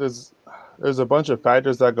manager, there's a bunch of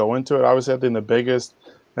factors that go into it. Obviously, I think the biggest,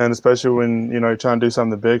 and especially when you're trying to do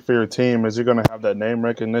something big for your team, is you're going to have that name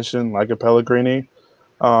recognition, like a Pellegrini.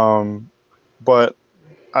 But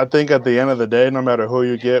I think at the end of the day, no matter who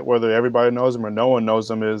you get, whether everybody knows him or no one knows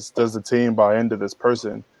him, does the team buy into this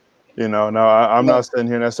person? Now I'm not sitting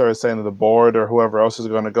here necessarily saying that the board or whoever else is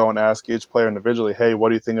going to go and ask each player individually, hey, what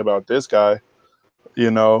do you think about this guy?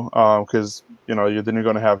 Because then you're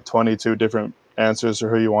going to have 22 different answers for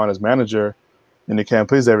who you want as manager, and you can't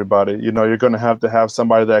please everybody. You're going to have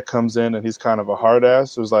somebody that comes in and he's kind of a hard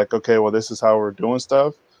ass who's like, okay, well, this is how we're doing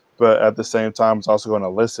stuff, but at the same time, it's also going to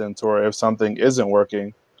listen to, or if something isn't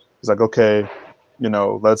working, it's like, okay,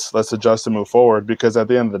 let's adjust and move forward. Because at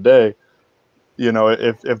the end of the day,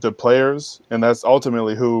 if the players, and that's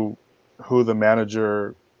ultimately who the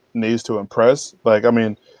manager needs to impress. Like, I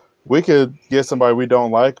mean, we could get somebody we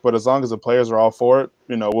don't like, but as long as the players are all for it,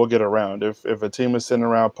 we'll get around. If a team is sitting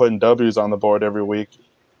around putting W's on the board every week,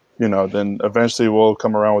 then eventually we'll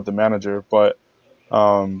come around with the manager. But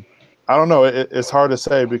I don't know. It's hard to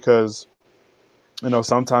say because,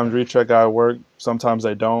 sometimes retread guy work, sometimes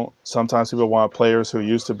they don't. Sometimes people want players who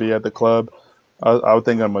used to be at the club. I would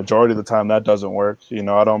think a majority of the time that doesn't work. I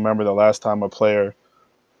don't remember the last time a player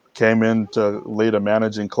came in to lead a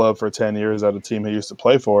managing club for 10 years at a team he used to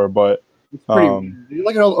play for. But you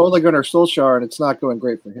look at Ole Gunnar Solskjaer, and it's not going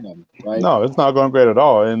great for him, right? No, it's not going great at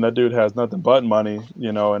all. And that dude has nothing but money,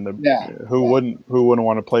 who wouldn't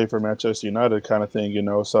want to play for Manchester United kind of thing,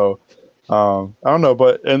 So I don't know.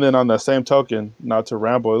 And then on the same token, not to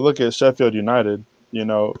ramble, look at Sheffield United,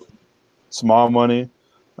 small money,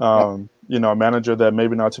 a manager that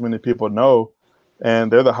maybe not too many people know.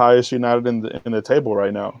 And they're the highest United in the table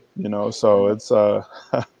right now, So it's I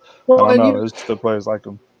don't know. It's just the players like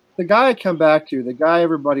them. The guy I come back to, the guy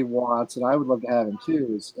everybody wants, and I would love to have him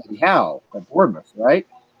too, is Eddie Howe at Bournemouth, right?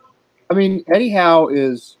 I mean, Eddie Howe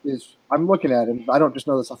is I'm looking at him. I don't just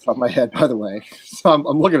know this off the top of my head, by the way. So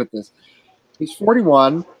I'm looking at this. He's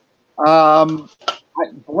 41.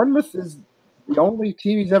 Bournemouth is the only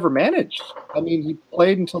team he's ever managed. I mean, he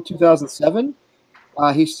played until 2007.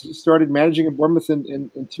 He started managing in Bournemouth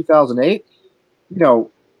in 2008.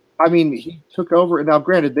 I mean, he took over. And now,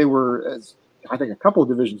 granted, they were, I think, a couple of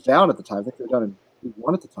divisions down at the time. I think they were done in League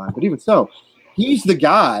One at the time. But even so, he's the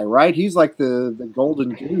guy, right? He's like the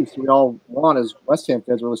golden goose we all want as West Ham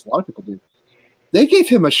fans, or at least a lot of people do. They gave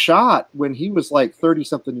him a shot when he was like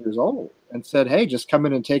 30-something years old and said, hey, just come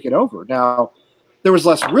in and take it over. Now, there was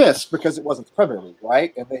less risk because it wasn't the Premier League,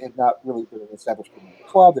 right? And they had not really been an established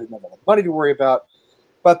club. They didn't have a lot of money to worry about.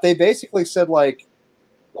 But they basically said, like,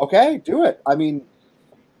 okay, do it. I mean,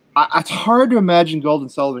 it's hard to imagine Gold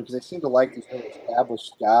and Sullivan because they seem to like these really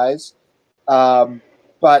established guys.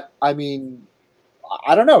 But, I mean,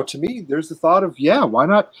 I don't know. To me, there's the thought of, yeah, why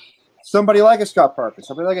not somebody like a Scott Parker,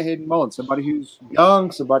 somebody like a Hayden Mullins, somebody who's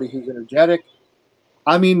young, somebody who's energetic.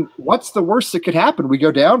 I mean, what's the worst that could happen? We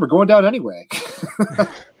go down. We're going down anyway.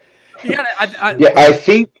 I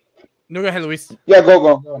think. No, go ahead, Luis. Yeah,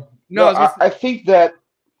 go. No, I think that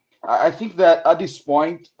at this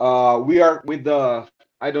point, we are with the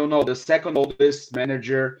second oldest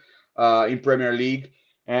manager in Premier League,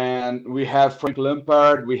 and we have Frank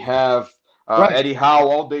Lampard, we have Eddie Howe,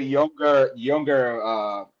 all the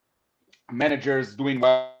younger managers doing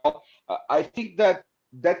well. I think that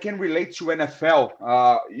can relate to NFL.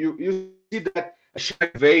 You see that Sean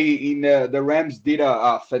McVay in the Rams did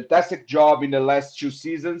a fantastic job in the last 2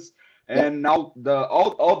 seasons, and now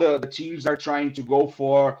all the teams are trying to go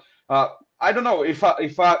for. I don't know if a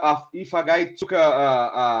guy took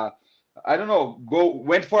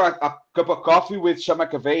went for a cup of coffee with Sean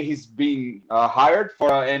McVay, he's being hired for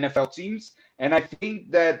NFL teams, and I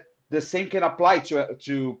think that the same can apply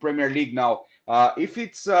to Premier League now. If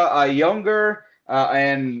it's a younger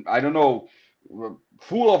and I don't know,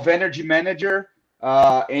 full of energy manager,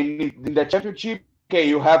 and in the championship, okay,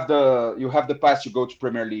 you have the pass to go to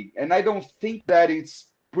Premier League, and I don't think that it's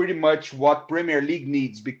pretty much what Premier League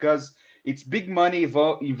needs because it's big money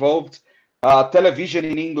involved. Television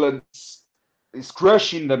in England is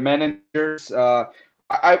crushing the managers.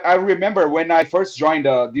 I remember when I first joined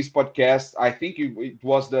this podcast, I think it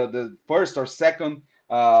was the first or second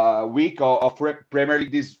week of Premier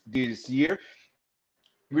League this year.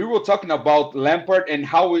 We were talking about Lampard and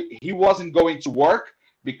how he wasn't going to work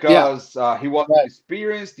because he wasn't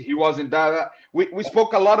experienced. He wasn't that. We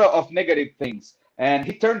spoke a lot of negative things, and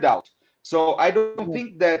he turned out. So I don't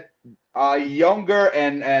think that a younger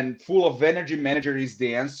and full of energy manager is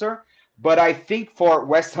the answer. But I think for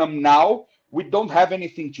West Ham now, we don't have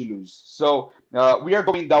anything to lose. So we are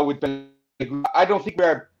going down with Pellegrini. I don't think we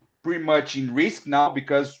are pretty much in risk now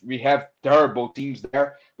because we have terrible teams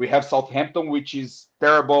there. We have Southampton, which is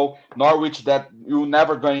terrible. Norwich, that you're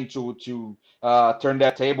never going to turn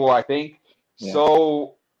that table, I think. Yeah.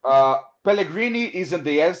 So Pellegrini isn't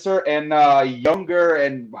the answer, and younger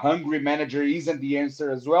and hungry manager isn't the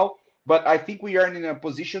answer as well. But I think we are in a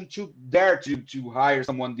position to dare to hire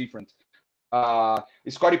someone different.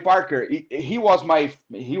 Scotty Parker, he was my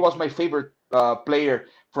favorite player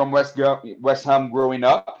from West Ham growing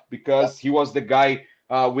up because he was the guy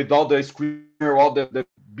with all the screamer, all the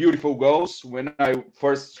beautiful goals when I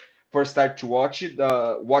first started to watch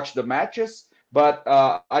the matches. But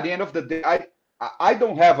at the end of the day, I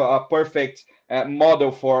don't have a perfect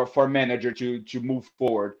model for manager to move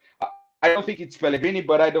forward. I don't think it's Pellegrini,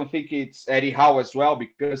 but I don't think it's Eddie Howe as well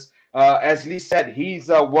because, as Lee said, he's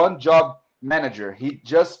a one-job manager. He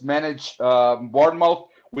just managed Bournemouth,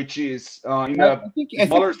 which is in a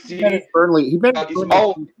smaller city. Burnley. He managed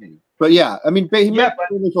Burnley, but yeah, I mean, he managed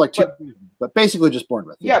Burnley for like 2 seasons, but basically just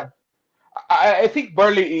Bournemouth. Yeah, I think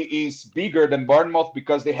Burnley is bigger than Bournemouth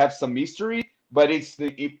because they have some history, but it's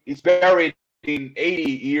buried in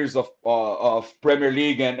 80 years of Premier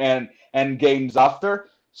League and games after.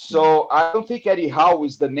 So I don't think Eddie Howe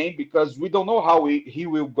is the name because we don't know how he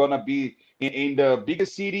will gonna be in the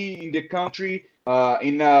biggest city in the country,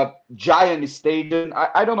 in a giant stadium.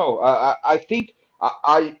 I don't know. I think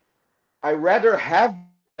I rather have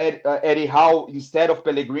Eddie Howe instead of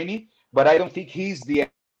Pellegrini, but I don't think he's the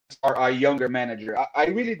answer for a younger manager. I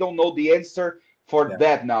really don't know the answer for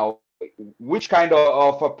that now. Which kind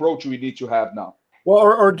of approach we need to have now? Well,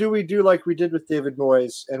 or do we do like we did with David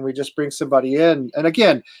Moyes and we just bring somebody in? And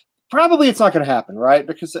again, probably it's not going to happen, right?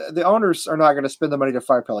 Because the owners are not going to spend the money to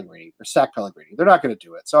fire Pellegrini or sack Pellegrini. They're not going to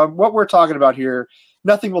do it. So what we're talking about here,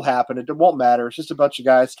 nothing will happen. It won't matter. It's just a bunch of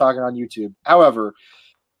guys talking on YouTube. However,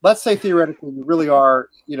 let's say theoretically we really are,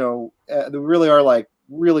 like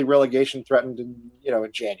really relegation threatened in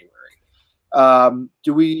January.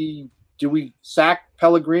 Do we sack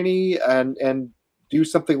Pellegrini and do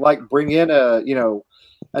something like bring in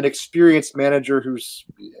an experienced manager who's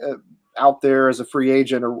out there as a free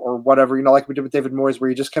agent or whatever, like we did with David Moyes, where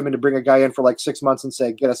you just come in to bring a guy in for like 6 months and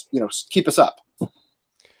say, get us, keep us up.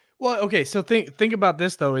 Well, okay. So think about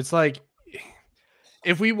this though. It's like,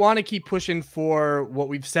 if we want to keep pushing for what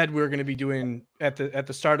we've said we were going to be doing at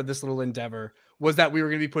the start of this little endeavor, was that we were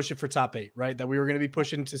going to be pushing for top 8, right? That we were going to be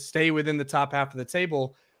pushing to stay within the top half of the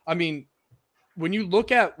table. I mean, when you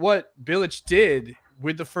look at what Bilic did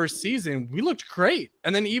with the first season, we looked great.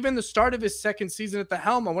 And then even the start of his second season at the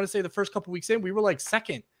helm, I want to say the first couple weeks in, we were like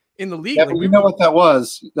second in the league. Yeah, like, we know what that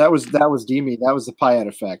was. That was Demi. That was the Payet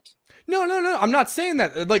effect. No. I'm not saying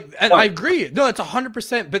that. Like, and I agree. No, it's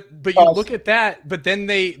 100%. But you look at that. But then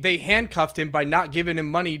they handcuffed him by not giving him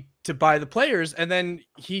money to buy the players, and then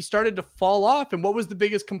he started to fall off. And what was the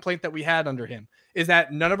biggest complaint that we had under him is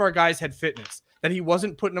that none of our guys had fitness. That he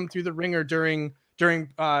wasn't putting them through the ringer during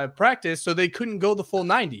practice, so they couldn't go the full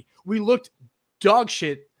 90. We looked dog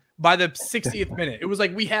shit by the 60th minute. It was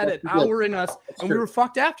like we had an hour in us, and we were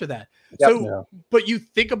fucked after that. But you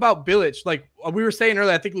think about Bilic, like we were saying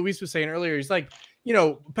earlier, I think Luis was saying earlier, he's like,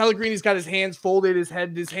 Pellegrini's got his hands folded, his head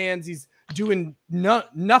in his hands. He's doing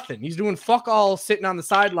nothing. He's doing fuck all, sitting on the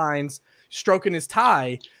sidelines, stroking his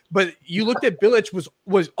tie. But you looked at Bilic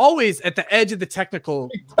was always at the edge of the technical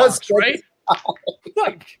box, right?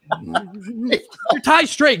 Look, your tie's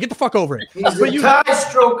straight. Get the fuck over it. He's a tie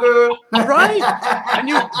stroker, right?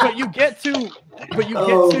 But you get to But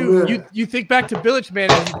you get you think back to Bilic,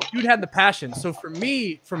 man, and dude had the passion. So for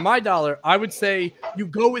me, for my dollar, I would say you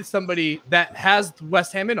go with somebody that has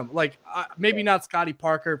West Ham in them. Like maybe not Scotty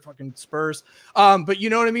Parker, fucking Spurs. But you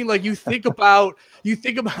know what I mean? Like you think about.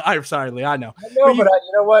 I'm sorry, Lee. I know. I know, but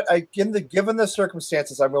you know what? Given the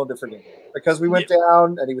circumstances, I'm willing to forgive him because we went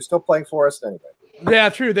down and he was still playing for us anyway. Yeah,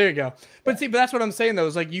 true. There you go. But see, but that's what I'm saying though.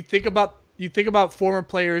 Is like you think about former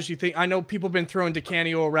players. I know people have been throwing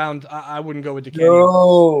DeCanio around. I wouldn't go with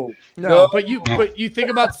DeCanio. No. But you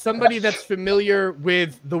think about somebody that's familiar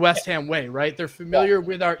with the West Ham way, right? They're familiar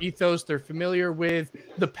with our ethos. They're familiar with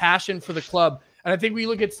the passion for the club. And I think we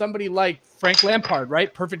look at somebody like Frank Lampard,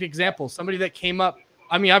 right? Perfect example. Somebody that came up.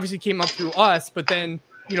 I mean, obviously came up through us, but then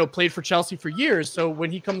played for Chelsea for years. So when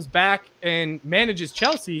he comes back and manages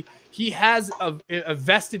Chelsea, he has a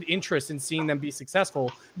vested interest in seeing them be successful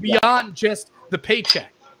beyond just the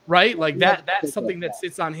paycheck, right? Like that's something that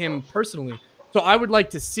sits on him personally. So I would like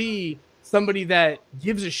to see somebody that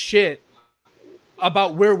gives a shit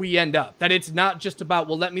about where we end up, that it's not just about,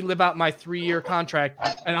 well, let me live out my 3-year contract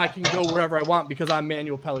and I can go wherever I want because I'm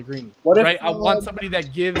Manuel Pellegrini, right? I want somebody that's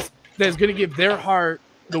going to give their heart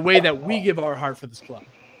the way that we give our heart for this club.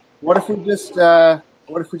 What if we just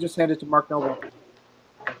hand it to Mark Noble?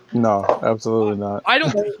 No, absolutely not. I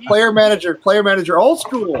don't think player manager, old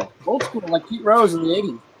school like Pete Rose in the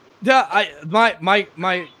 80s. Yeah,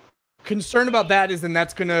 my concern about that is then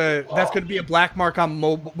that's gonna be a black mark on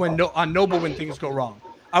Noble when things go wrong.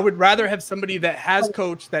 I would rather have somebody that has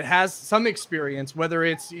coached, that has some experience, whether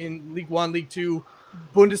it's in League One, League Two,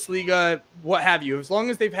 Bundesliga, what have you. As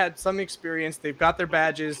long as they've had some experience, they've got their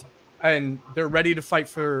badges, and they're ready to fight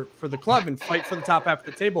for the club and fight for the top half of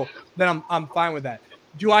the table, then I'm fine with that.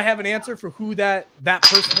 Do I have an answer for who that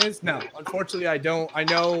person is? No, unfortunately, I don't. I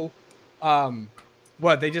know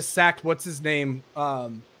they just sacked what's his name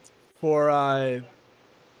for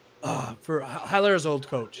Hiller's old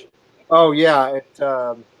coach. Oh yeah,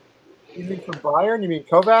 you mean from Bayern? You mean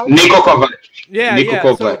Kovac? Niko Kovac. Yeah.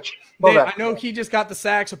 Kovac. I know he just got the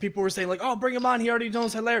sack, so people were saying like, "Oh, bring him on. He already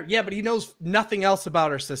knows Hilaire." Yeah, but he knows nothing else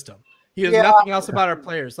about our system. He knows nothing else about our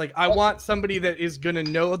players. Like, I want somebody that is going to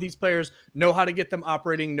know these players, know how to get them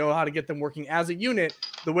operating, know how to get them working as a unit,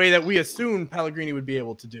 the way that we assume Pellegrini would be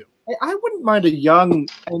able to do. I wouldn't mind a young.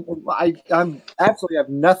 I'm absolutely have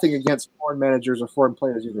nothing against foreign managers or foreign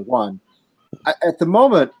players, either one. At the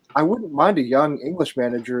moment, I wouldn't mind a young English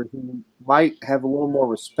manager who might have a little more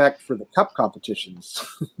respect for the cup competitions,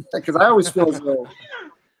 because I always feel as though.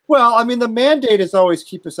 Well, I mean, the mandate is always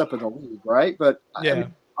keep us up in the league, right? But yeah. I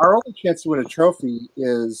mean, our only chance to win a trophy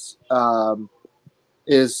is through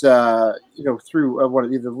one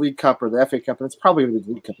of either the League Cup or the FA Cup, and it's probably going to be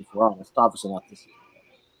the League Cup if we're honest. Obviously not this year.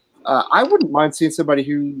 I wouldn't mind seeing somebody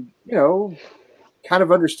who kind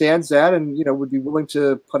of understands that and would be willing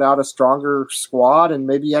to put out a stronger squad and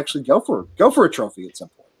maybe actually go for a trophy at some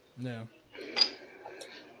point. No.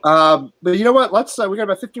 But you know what? We got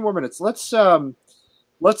about 15 more minutes. Let's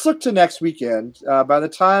look to next weekend. By the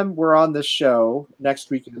time we're on this show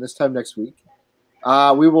next weekend, this time next week,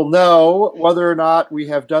 we will know whether or not we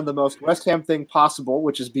have done the most West Ham thing possible,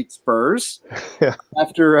 which is beat Spurs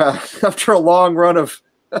after a long run of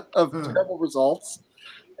terrible results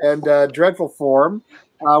and dreadful form.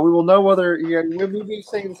 We will know whether we'll be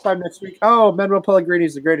saying this time next week, oh, Manuel Pellegrini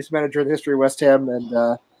is the greatest manager in the history of West Ham,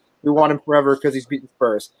 and we want him forever because he's beaten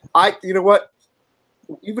Spurs. You know what?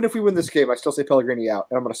 Even if we win this game, I still say Pellegrini out,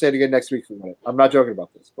 and I'm going to say it again next week if we win it. I'm not joking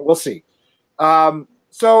about this, but we'll see.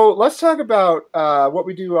 So let's talk about what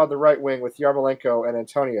we do on the right wing with Yarmolenko and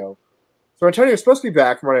Antonio. So Antonio is supposed to be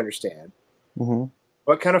back, from what I understand. Mm-hmm.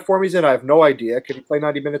 What kind of form he's in, I have no idea. Could he play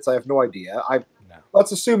 90 minutes? I have no idea.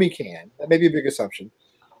 Let's assume he can. That may be a big assumption.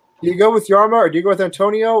 Do you go with Yarmo, or do you go with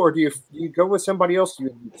Antonio, or do you go with somebody else? Do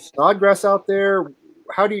you Snodgrass out there?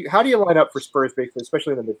 How do you line up for Spurs, basically,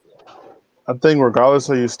 especially in the midfield? I think regardless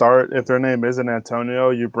of who you start, if their name isn't Antonio,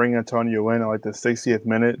 you bring Antonio in at like the 60th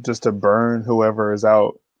minute just to burn whoever is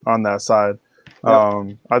out on that side.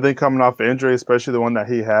 Yep. I think coming off injury, especially the one that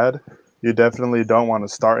he had, you definitely don't want to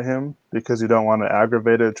start him because you don't want to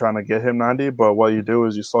aggravate it trying to get him 90. But what you do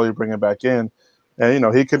is you slowly bring him back in.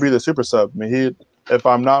 And, he could be the super sub. I mean, if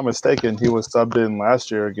I'm not mistaken, he was subbed in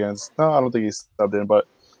last year against – no, I don't think he's subbed in, but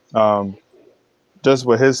just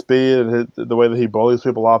with his speed and the way that he bullies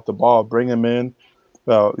people off the ball, bring him in,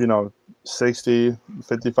 60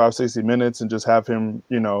 minutes and just have him,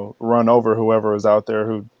 run over whoever is out there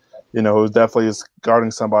who definitely is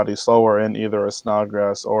guarding somebody slower in either a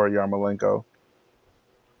Snodgrass or a Yarmolenko.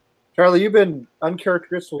 Charlie, you've been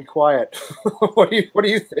uncharacteristically quiet. What do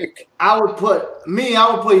you think? I would put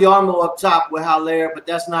Yarmo up top with Haller, but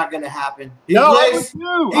that's not going to happen. He plays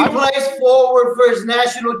forward for his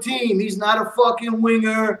national team. He's not a fucking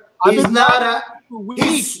winger.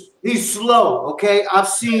 He's slow. Okay, I've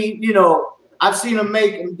seen him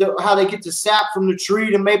make how they get the sap from the tree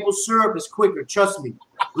to maple syrup is quicker. Trust me.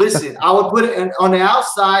 Listen, I would put it on the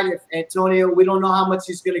outside. If Antonio, we don't know how much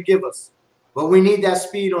he's going to give us, but we need that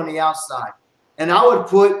speed on the outside. And I would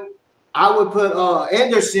put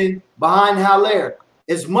Anderson behind Haller.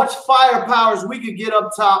 As much firepower as we could get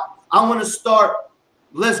up top, I want to start.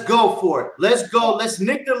 Let's go for it. Let's go. Let's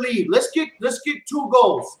nick the lead. Let's get 2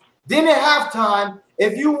 goals. Then at halftime,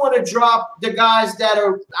 if you want to drop the guys that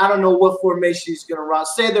are, I don't know what formation he's going to run,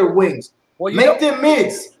 say they're wings. Well, make them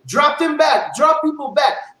mids. Drop them back. Drop people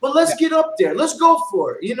back. But let's get up there. Let's go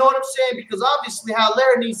for it. You know what I'm saying? Because obviously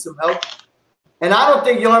Haller needs some help. And I don't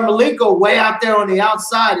think Yarmolenko way out there on the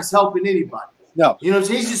outside is helping anybody. No. You know,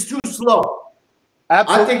 he's just too slow.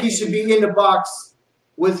 Absolutely. I think he should be in the box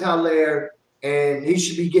with Haller, and he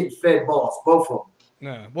should be getting fed balls, both of them.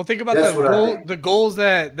 No. Well, think about the goals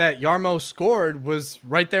that Yarmo scored was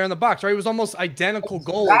right there in the box, right? It was almost identical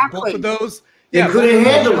goals. Both of those. They couldn't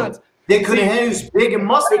handle him. They couldn't handle him. He was big and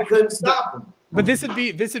muscle. They couldn't stop him. But this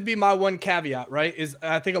would be my one caveat, right? Is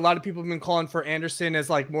I think a lot of people have been calling for Anderson as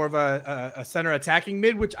like more of a center attacking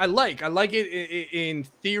mid, which I like. I like it in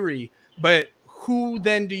theory, but who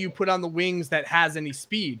then do you put on the wings that has any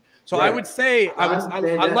speed? So I would say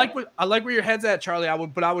I like where your head's at, Charlie. I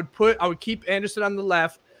would keep Anderson on the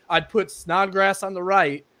left. I'd put Snodgrass on the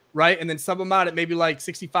right, and then sub him out at maybe like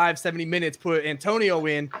 65, 70 minutes. Put Antonio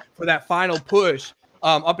in for that final push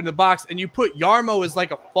up in the box, and you put Yarmo as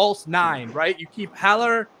like a false 9, right? You keep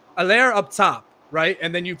Haller up top, right,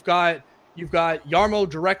 and then you've got Yarmo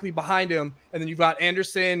directly behind him, and then you've got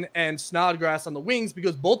Anderson and Snodgrass on the wings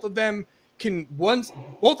because both of them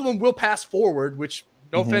will pass forward, which.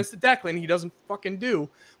 No offense to Declan, he doesn't fucking do,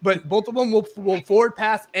 but both of them will forward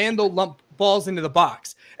pass and they'll lump balls into the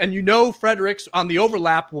box. And Fredericks on the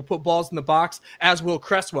overlap will put balls in the box, as will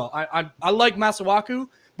Cresswell. I like Masuaku,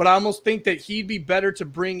 but I almost think that he'd be better to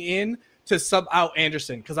bring in to sub out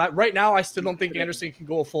Anderson because right now I still don't think Anderson can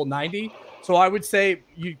go a full 90. So I would say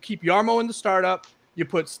you keep Yarmo in the startup, you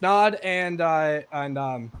put Snod and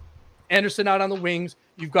Anderson out on the wings.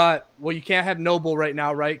 You've got you can't have Noble right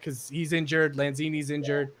now, right? Because he's injured. Lanzini's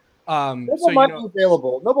injured. Noble might be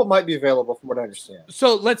available. Noble might be available, from what I understand.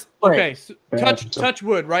 So let's So touch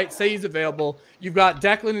wood, right? Say he's available. You've got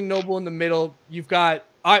Declan and Noble in the middle. You've got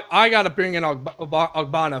I got to bring in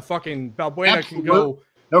Ogbonna. Fucking Balbuena can go.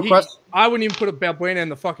 No question. I wouldn't even put a Balbuena in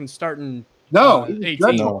the fucking starting.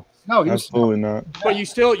 18. No, absolutely not. But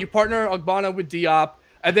you partner Ogbonna with Diop.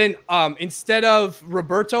 And then instead of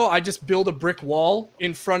Roberto, I just build a brick wall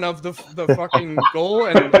in front of the fucking goal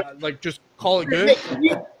and just call it good.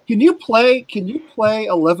 Can you play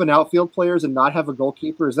 11 outfield players and not have a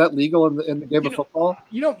goalkeeper? Is that legal in the game of football?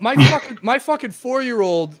 My fucking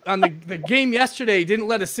 4-year-old on the game yesterday didn't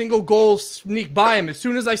let a single goal sneak by him. As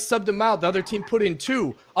soon as I subbed him out, the other team put in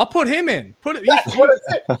 2. I'll put him in.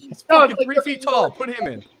 He's fucking 3 feet tall. Put him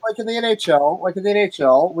in. Like in the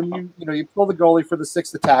NHL, when you pull the goalie for the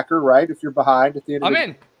 6th attacker, right? If you're behind at the end, I'm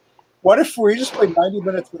in. What if we just played 90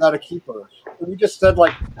 minutes without a keeper? And we just said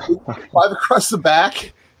 5 across the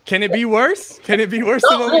back. Can it be worse? Can it be worse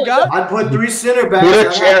than what we got? I put 3 center backs. Put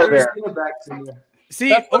a chair there.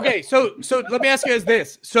 See, okay, so let me ask you guys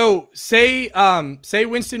this. So say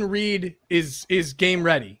Winston Reed is game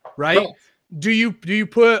ready, right? No. Do you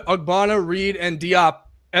put Ogbonna, Reed, and Diop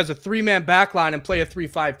as a 3-man back line and play a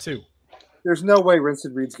 3-5-2? There's no way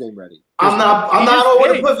Winston Reed's game ready. I'm not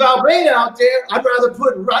going to put Valbuena out there. I'd rather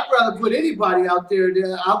put anybody out there.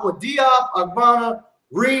 I'll put Diop, Ogbonna,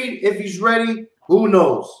 Reed if he's ready. Who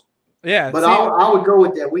knows? Yeah, but I would go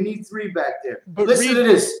with that. We need 3 back there. But listen to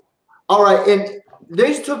this. All right, and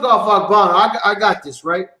they took off Ogbonna. I got this,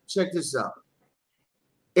 right? Check this out.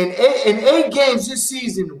 In 8 games this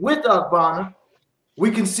season with Ogbonna,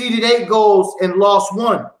 we conceded 8 goals and lost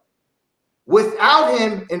 1. Without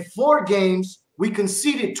him in 4 games, we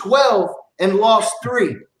conceded 12 and lost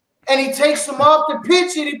 3. And he takes them off the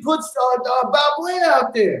pitch and he puts Balbuena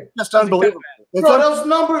out there. Just unbelievable. Bro, those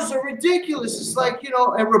numbers are ridiculous. It's like,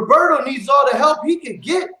 and Roberto needs all the help he can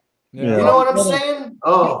get. Yeah. You know what I'm saying?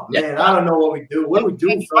 Oh man, I don't know what we do. What do we do?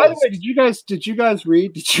 By the way, did you guys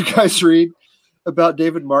read about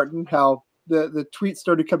David Martin? How the tweets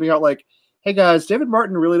started coming out like hey guys, David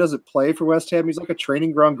Martin really doesn't play for West Ham. He's like a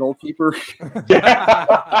training ground goalkeeper. He's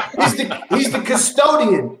the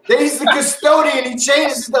custodian. He's the custodian. He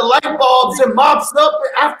changes the light bulbs and mops up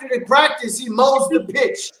after the practice. He mows the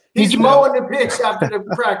pitch. He's mowing the pitch after the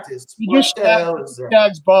practice. He just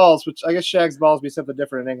shags balls, which I guess shags balls be something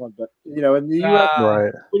different in England. But, you know, in the US,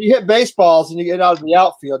 Right. when you hit baseballs and you get out of the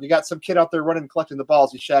outfield, you got some kid out there running and collecting the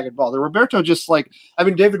balls. He's shagging balls. And Roberto just like, I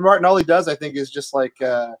mean, David Martin, all he does, I think, is just like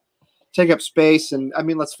take up space. And, I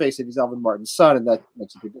mean, let's face it, he's Alvin Martin's son, and that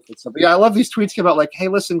makes a big difference. So, but, yeah, I love these tweets come out like, hey,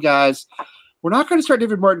 listen, guys, we're not going to start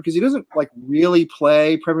David Martin because he doesn't like really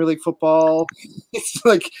play Premier League football. It's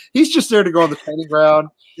like he's just there to go on the training ground.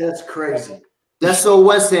 That's crazy. That's so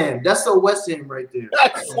West Ham. That's so West Ham right there.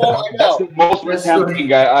 That's the most West Ham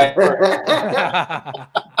thing I heard.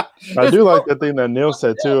 I do like the thing that Neil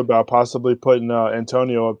said too about possibly putting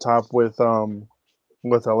Antonio up top with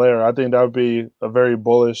Haller. I think that would be a very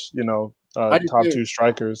bullish, top two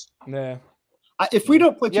strikers. Yeah. If we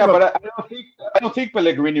don't play, but I don't think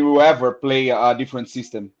Pellegrini will ever play a different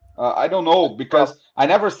system. I don't know because I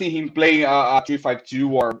never see him play a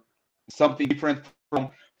 3-5-2 or something different from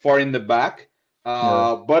 4 in the back.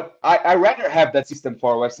 But I rather have that system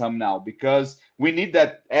for West Ham now because we need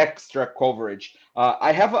that extra coverage.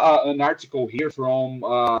 I have an article here from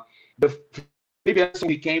the Felipe Anderson.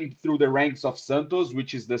 He came through the ranks of Santos,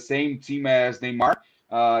 which is the same team as Neymar.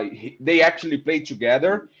 They actually played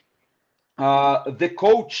together. The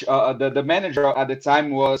coach, the manager at the time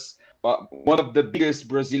was one of the biggest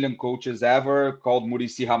Brazilian coaches ever, called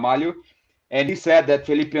Muricy Ramalho. And he said that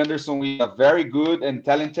Felipe Anderson is a very good and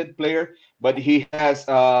talented player, but he has,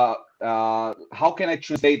 how can I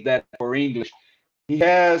translate that for English? He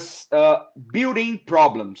has building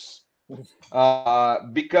problems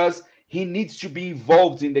because he needs to be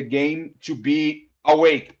involved in the game to be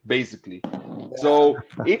awake, basically. So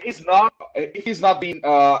it is not being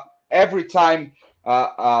every time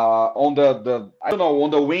on the I don't know, on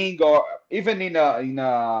the wing or even in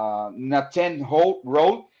a 10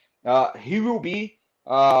 role, he will be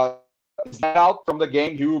out from the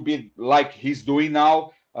game. He will be like he's doing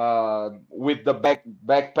now with the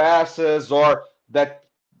back passes or that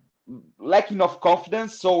lacking of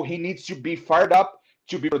confidence. So he needs to be fired up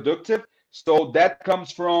to be productive. So that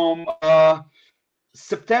comes from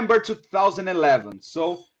September 2011.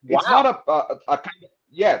 So it's not a kind of,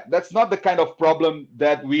 that's not the kind of problem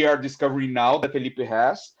that we are discovering now that Felipe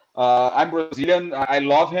has. I'm Brazilian. I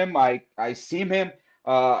love him. I see him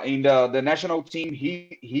in the national team.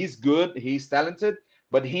 He's good. He's talented,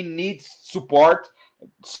 but he needs support.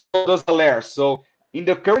 So does Haller. So in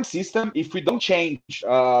the current system, if we don't change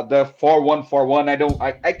the 4-1-4-1,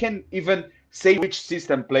 I can't even say which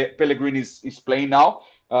system Pellegrini is playing now.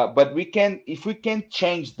 But if we can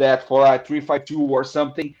change that for a 3-5-2 or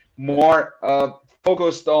something more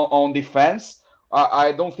focused on defense,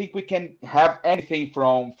 I don't think we can have anything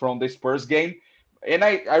from the Spurs game. And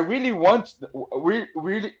I really want that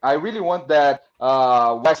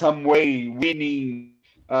West Ham way winning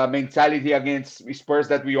mentality against Spurs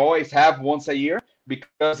that we always have once a year,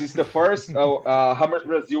 because it's the first Hammers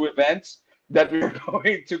Brazil event that we're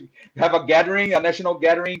going to have a national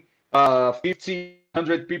gathering,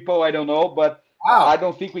 1,500 people, I don't know, but I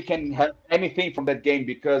don't think we can have anything from that game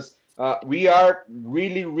because we are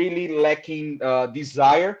really, really lacking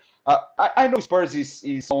desire. I know Spurs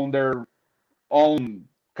is on their own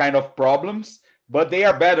kind of problems, but they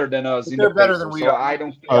are better than us. They're better than we are. I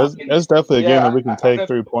don't think it's definitely a game that we can take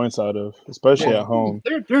 3 points out of, especially at home.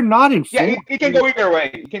 They're not in form. Yeah, it can go either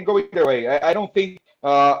way. It can go either way. I don't think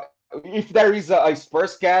if there is a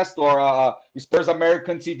Spurs cast or a Spurs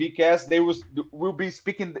American TV cast, they will be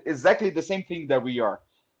speaking exactly the same thing that we are.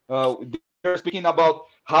 They're speaking about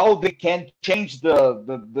how they can change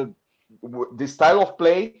the style of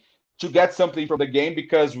play to get something from the game,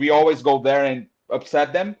 because we always go there and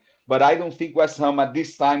upset them. But I don't think West Ham at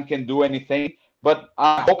this time can do anything. But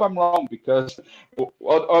I hope I'm wrong, because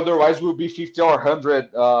otherwise we'll be 50 or 100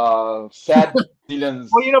 sad Brazilians.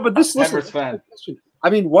 Well, but this fans. I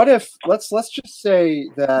mean, what if let's just say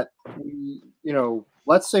that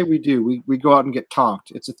let's say we go out and get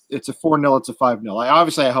tonked. It's a 4-0, it's a 5-0.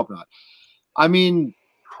 Obviously I hope not. I mean,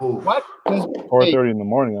 what? 4:30 in the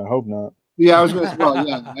morning. I hope not. Yeah, I was going to. Well,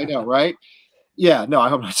 yeah, I know, right? Yeah, no, I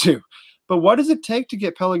hope not too. But what does it take to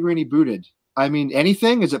get Pellegrini booted? I mean,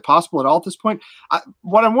 anything? Is it possible at all at this point?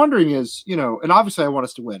 What I'm wondering is, and obviously I want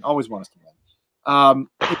us to win. Always want us to win.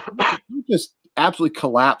 If we just absolutely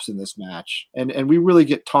collapse in this match, and we really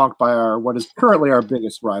get tonked by what is currently our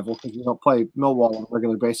biggest rival, because we don't play Millwall on a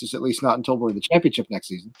regular basis, at least not until we're in the championship next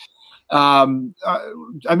season.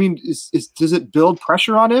 I mean, does it build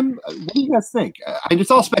pressure on him? What do you guys think?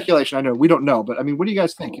 It's all speculation. I know we don't know, but I mean, what do you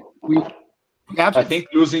guys think? I think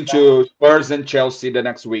losing to Spurs and Chelsea the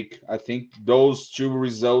next week. I think those two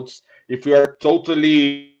results. If we are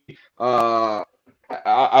totally, I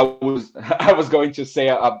was going to say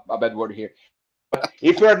a bad word here. But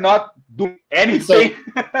if we are not doing anything,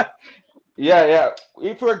 yeah.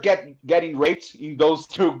 If we're getting raped in those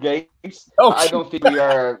two games, I don't think we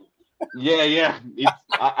are. Yeah.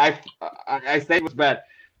 I say it was bad.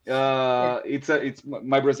 It's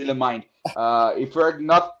my Brazilian mind.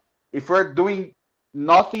 If we're doing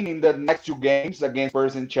nothing in the next two games against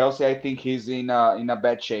Spurs and Chelsea, I think he's in a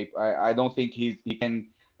bad shape. I don't think he can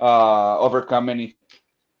overcome anything.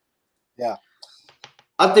 Yeah,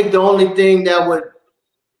 I think the only thing that would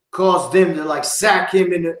cause them to like sack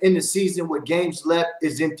him in the season with games left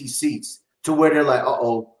is empty seats, to where they're like,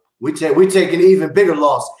 we take an even bigger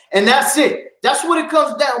loss, and that's it. That's what it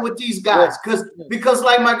comes down with these guys, because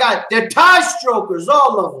like my guy, they're tie strokers,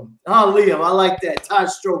 all of them. Oh, Liam, I like that, tie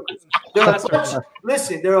strokers. They're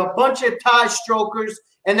a bunch of tie strokers,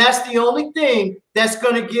 and that's the only thing that's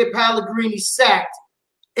going to get Pellegrini sacked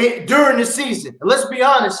during the season. And let's be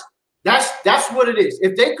honest, that's what it is.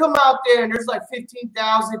 If they come out there and there's like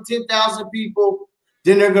 15,000, 10,000 people,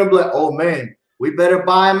 then they're going to be like, oh man, we better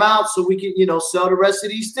buy them out so we can, sell the rest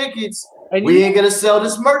of these tickets. And we ain't going to sell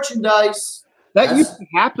this merchandise. That used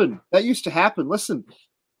to happen. Listen,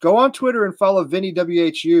 go on Twitter and follow Vinny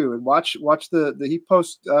WHU and watch he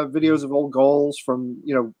posts videos of old goals from,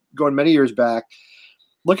 going many years back.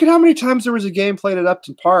 Look at how many times there was a game played at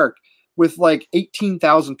Upton Park with like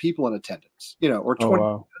 18,000 people in attendance, or 20. Oh,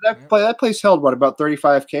 wow. That place held about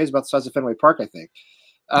 35K, is about the size of Fenway Park, I think.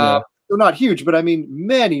 They're not huge, but I mean,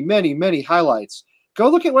 many, many, many highlights. Go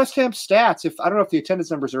look at West Ham's stats. I don't know if the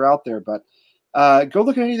attendance numbers are out there, but go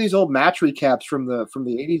look at any of these old match recaps from the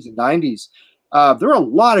 80s and 90s. There are a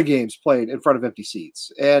lot of games played in front of empty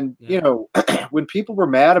seats. And, when people were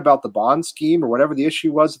mad about the bond scheme or whatever the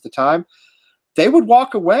issue was at the time, they would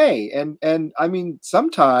walk away. And I mean,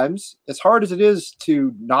 sometimes, as hard as it is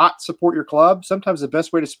to not support your club, sometimes the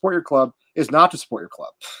best way to support your club is not to support your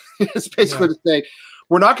club. It's basically to say,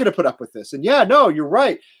 we're not going to put up with this. And you're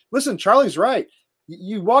right. Listen, Charlie's right.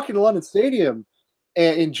 You walk into London Stadium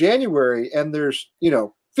in January and there's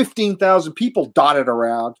 15,000 people dotted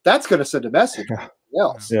around. That's going to send a message.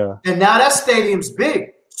 Else. Yeah. And now that stadium's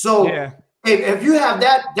big, so if you have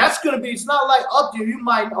that, that's going to be. It's not like up there. You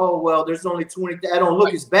might. Oh well, there's only 20. That don't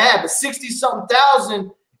look as bad, but 60-something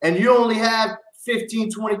thousand, and you only have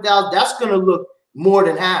 15, 20,000. That's going to look more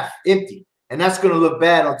than half empty, and that's going to look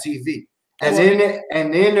bad on TV. And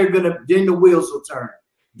then they're gonna. Then the wheels will turn.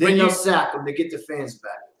 Then they'll sack them to get the fans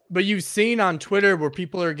back. But you've seen on Twitter where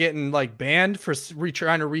people are getting like banned for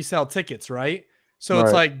trying to resell tickets, right? So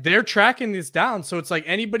it's like they're tracking this down. So it's like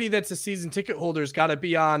anybody that's a season ticket holder has got to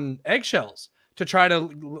be on eggshells to try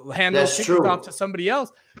to hand those tickets off to somebody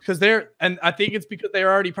else, because and I think it's because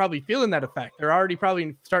they're already probably feeling that effect. They're already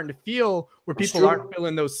probably starting to feel where people aren't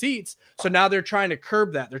filling those seats. So now they're trying to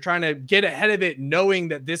curb that. They're trying to get ahead of it, knowing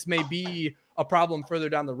that this may be a problem further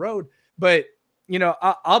down the road. But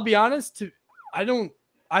I'll be honest,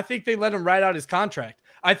 I think they let him write out his contract.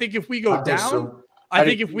 I think if we go down, I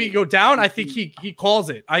think he calls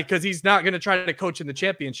it, because he's not going to try to coach in the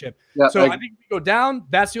championship. Yeah, so I think if we go down,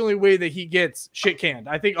 that's the only way that he gets shit canned.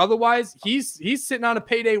 I think otherwise he's sitting on a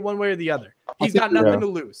payday one way or the other. He's got nothing to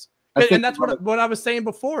lose. And that's what I was saying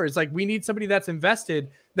before, is like, we need somebody that's invested,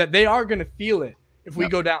 that they are going to feel it. If we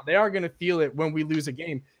go down, they are going to feel it when we lose a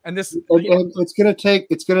game. And this, and it's going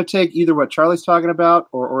to take either what Charlie's talking about,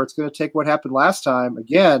 or it's going to take what happened last time.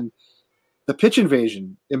 Again, the pitch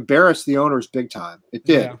invasion embarrassed the owners big time. It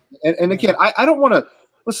did. Yeah. And again, I don't want to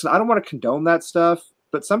listen. I don't want to condone that stuff,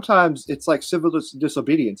 but sometimes it's like civil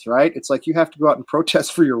disobedience, right? It's like you have to go out and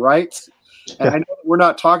protest for your rights. And I know that we're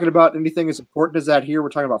not talking about anything as important as that here. We're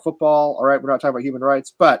talking about football. All right. We're not talking about human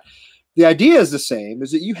rights, but the idea is the same,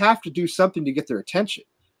 is that you have to do something to get their attention.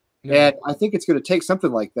 Yeah. And I think it's going to take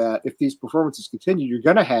something like that. If these performances continue, you're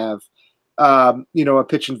going to have, a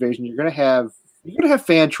pitch invasion. You're going to have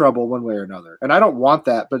fan trouble one way or another. And I don't want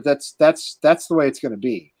that, but that's the way it's going to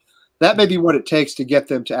be. That may be what it takes to get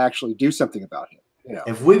them to actually do something about him.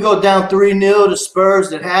 If we go down 3-0 to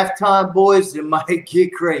Spurs at halftime, boys, it might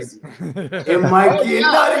get crazy. It might get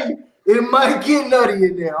nutty. It might get nutty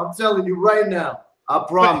in there. I'm telling you right now. I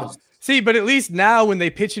promise. But at least now when they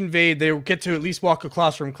pitch invade, they get to at least walk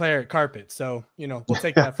across from claret carpet. So, we'll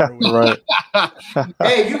take that for a week. Right.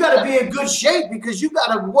 Hey, you got to be in good shape, because you got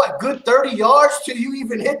to, good 30 yards till you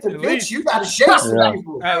even hit the pitch. You got to shake some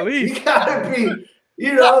people. At least.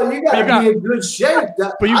 You know, you got to be in good shape.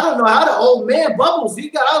 I don't know how the old man Bubbles, I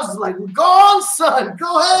was like, go on, son.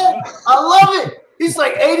 Go ahead. I love it. He's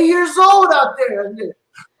like 80 years old out there.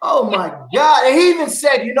 Oh, my God. And he even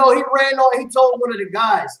said, he ran on. He told one of the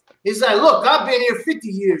guys, he's like, look, I've been here 50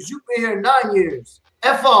 years. You've been here 9 years.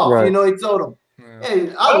 F off. Right. He told him.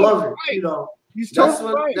 Hey, I love it.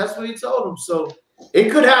 That's what he told him. So it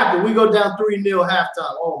could happen. We go down 3-0 halftime.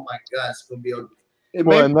 Oh, my God. It's going to be ugly. And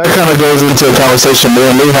that kind of goes into a conversation me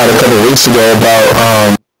and Lee had a couple of weeks ago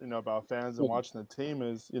about about fans and watching the team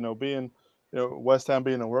is being West Ham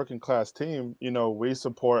being a working class team, we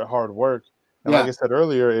support hard work, and like I said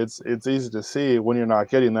earlier, it's easy to see when you're not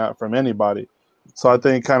getting that from anybody. So I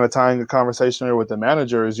think kind of tying the conversation here with the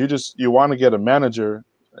manager is you want to get a manager,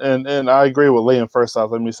 and I agree with Liam. First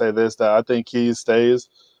off, let me say this, that I think he stays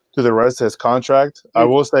through the rest of his contract. I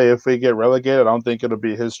will say if we get relegated, I don't think it'll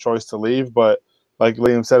be his choice to leave, but like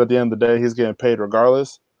Liam said, at the end of the day, he's getting paid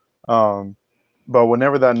regardless. But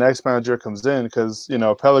whenever that next manager comes in, because,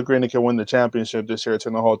 Pellegrini can win the championship this year,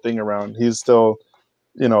 turn the whole thing around. He's still,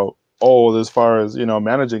 old as far as,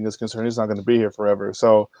 managing is concerned. He's not going to be here forever.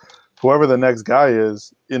 So whoever the next guy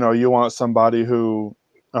is, you want somebody who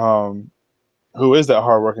is that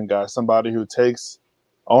hardworking guy, somebody who takes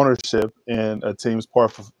ownership in a team's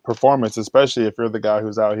poor performance, especially if you're the guy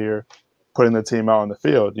who's out here putting the team out on the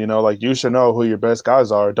field. You should know who your best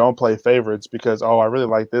guys are. Don't play favorites because, I really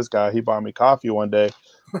like this guy. He bought me coffee one day.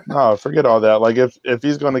 No, forget all that. Like if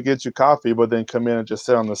he's going to get you coffee, but then come in and just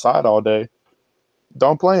sit on the side all day,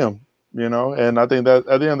 don't play him, And I think that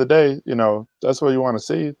at the end of the day, that's what you want to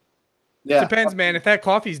see. Yeah. It depends, man. If that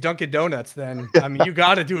coffee's Dunkin' Donuts, then, you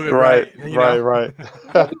got to do it right. Right.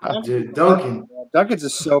 Dude, Dunkin'. Dunkin's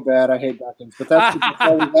is so bad. I hate Dunkin's. But that's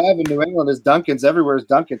all we have in New England is Dunkin's. Everywhere is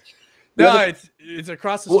Dunkin's. No, it's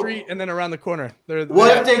across the street and then around the corner.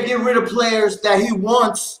 What if they get rid of players that he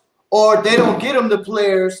wants, or they don't get him the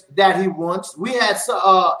players that he wants? We had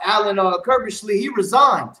Alan Kirbishley. He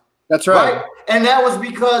resigned. That's right. And that was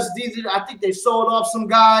because I think they sold off some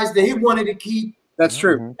guys that he wanted to keep. That's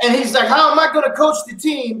true. And he's like, how am I going to coach the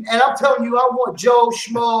team? And I'm telling you, I want Joe,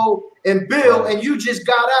 Schmo, and Bill, and you just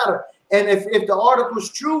got out of. And if the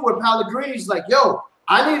article's true, where Pellegrini's like, yo,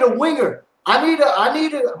 I need a winger. I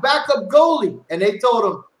need a backup goalie. And they told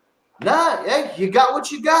him, nah, hey, you got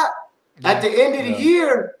what you got. At the end of the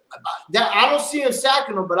year, I don't see him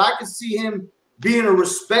sacking him, but I can see him being a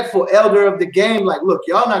respectful elder of the game. Like, look,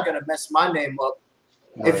 y'all not going to mess my name up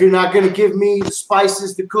if you're not going to give me the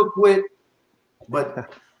spices to cook with.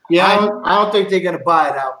 But I don't think they're going to buy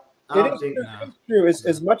it out. It's true.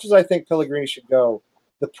 As much as I think Pellegrini should go,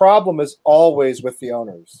 the problem is always with the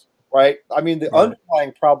owners. Right? I mean, the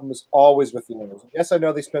underlying problem is always with the owners. Yes, I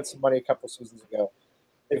know they spent some money a couple of seasons ago.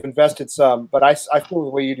 They've invested some, but I feel the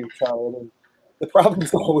way you do, Charlie. I mean, the problem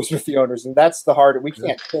is always with the owners, and that's the harder. We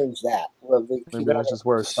can't change that. Maybe that's just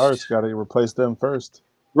where it starts. Got to replace them first.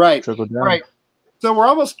 Right. Trickle down. Right. So we're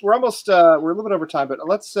a little bit over time, but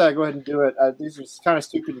let's go ahead and do it. These are kind of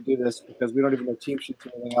stupid to do this because we don't even know team sheets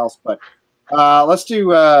or anything else, but let's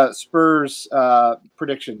do Spurs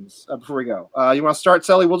predictions before we go. You want to start,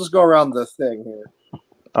 Sully? We'll just go around the thing here.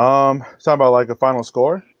 Talking about like a final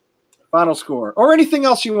score? Final score. Or anything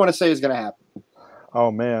else you want to say is going to happen.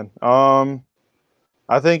 Oh, man.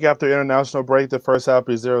 I think after international break, the first half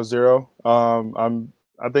will be 0-0.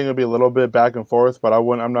 I think it'll be a little bit back and forth, but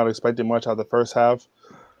I'm not expecting much out of the first half.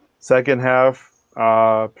 Second half,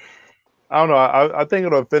 I don't know. I think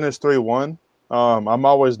it'll finish 3-1. I'm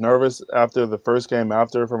always nervous after the first game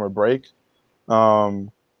from a break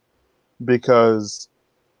because,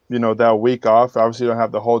 that week off, obviously you don't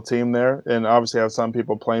have the whole team there and obviously have some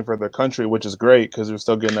people playing for their country, which is great because they're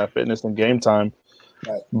still getting that fitness and game time.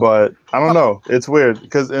 Right. But I don't know. It's weird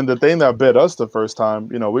because the thing that bit us the first time,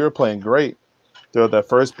 we were playing great throughout that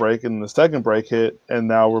first break and the second break hit and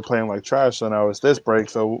now we're playing like trash. So now it's this break.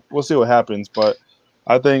 So we'll see what happens. But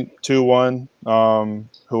I think 2-1.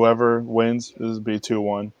 Whoever wins, this will be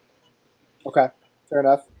 2-1. Okay, fair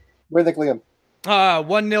enough. What do you think, Liam?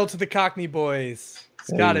 1-0 to the Cockney boys.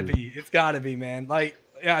 It's gotta be. It's gotta be, man. Like,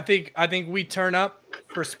 yeah, I think we turn up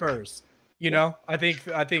for Spurs. I think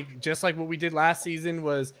just like what we did last season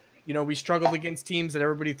was, we struggled against teams that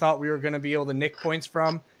everybody thought we were going to be able to nick points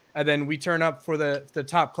from. And then we turn up for the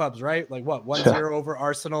top clubs, right? Like what, 1-0 over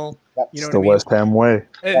Arsenal. You know what I mean? West Ham way.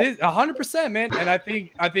 It is 100%, man. And I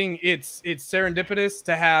think it's serendipitous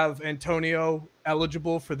to have Antonio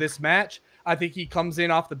eligible for this match. I think he comes in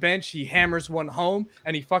off the bench, he hammers one home,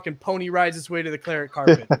 and he fucking pony rides his way to the claret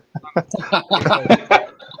carpet.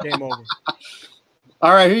 Game over.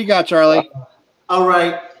 All right, who you got, Charlie? All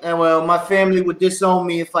right. And well, my family would disown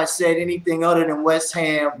me if I said anything other than West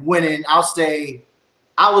Ham winning. I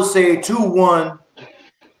will say 2-1.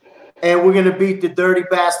 And we're gonna beat the dirty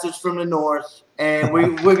bastards from the north. And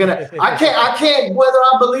we're gonna I can't whether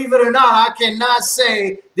I believe it or not, I cannot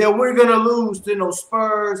say that we're gonna lose to no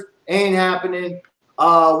Spurs. Ain't happening.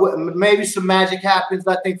 Maybe some magic happens.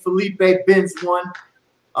 I think Felipe bends one.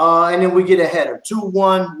 And then we get a header.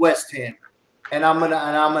 2-1 West Ham. And I'm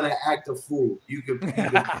gonna act a fool. You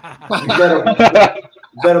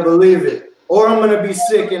better believe it. Or I'm gonna be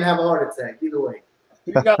sick and have a heart attack. Either way.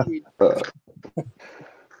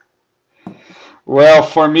 Well,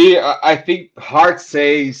 for me, I think heart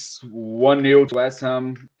says 1-0 to West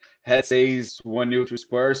Ham. Head says 1-0 to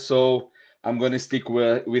Spurs. So I'm gonna stick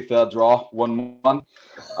with a draw 1-1.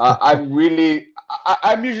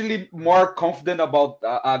 I'm usually more confident about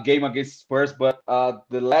a game against Spurs, but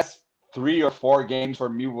the last 3 or 4 games for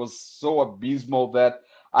me was so abysmal that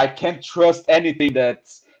I can't trust anything that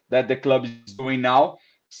the club is doing now.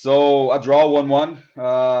 So a draw 1-1.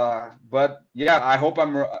 But yeah, I hope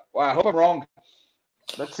I'm wrong.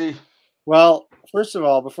 Let's see. Well, first of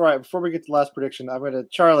all, before we get to the last prediction, I'm going to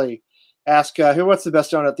Charlie ask what's the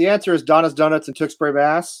best donut. The answer is Donna's Donuts in Tewksbury,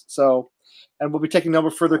 Mass. So, and we'll be taking no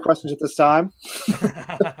further questions at this time.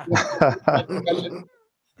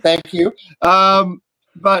 Thank you.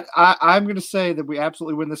 But I'm going to say that we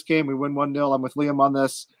absolutely win this game. We win 1-0. I'm with Liam on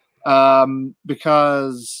this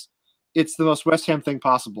because it's the most West Ham thing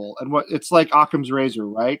possible, and it's like Occam's razor,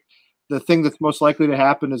 right? The thing that's most likely to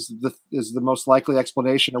happen is the most likely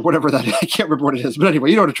explanation, or whatever that is. I can't remember what it is, but anyway,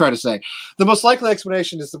 you know what I'm trying to say. The most likely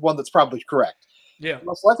explanation is the one that's probably correct. Yeah. The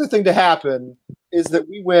most likely thing to happen is that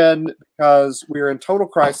we win because we're in total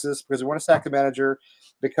crisis, because we want to sack the manager,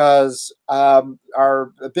 because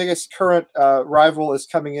our biggest current rival is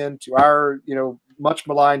coming into our much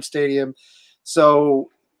maligned stadium. So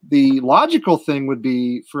the logical thing would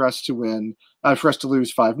be for us to win. For us to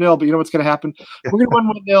lose 5-0, but you know what's going to happen? We're going to win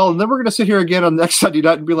 1-0, and then we're going to sit here again on the next Sunday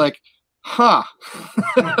night and be like, huh.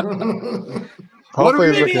 Hopefully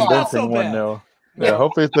it's a convincing 1-0. Yeah,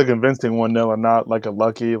 hopefully it's a convincing 1-0 and not like a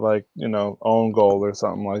lucky own goal or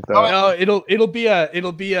something like that. Oh, it'll be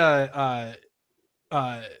a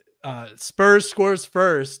Spurs scores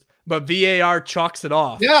first, but VAR chalks it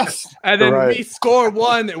off. Yes. And then we score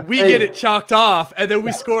one, we get it chalked off, and then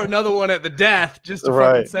we score another one at the death just to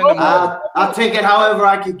fucking send them out. I'll take it however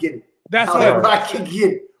I can get it. That's however I can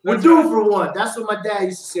get it. We're due for one. That's what my dad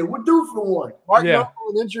used to say. We're due for one. Mark Noble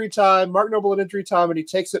in injury time, and he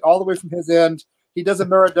takes it all the way from his end. He does a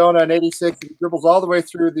Maradona in 86, and he dribbles all the way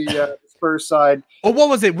through the Spurs side. Oh, what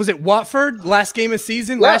was it? Was it Watford last game of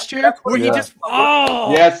season last year? Where he just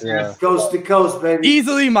yes, coast to coast, baby.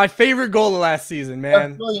 Easily my favorite goal of last season,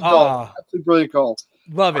 man. Absolutely brilliant goal.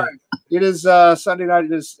 Love it. Right. It is Sunday night.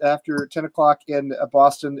 It is after 10 o'clock in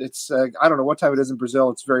Boston. It's I don't know what time it is in Brazil.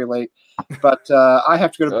 It's very late, but I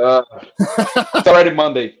have to go to. It's already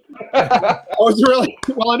Monday. Oh, it's really?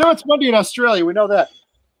 Well, I know it's Monday in Australia. We know that.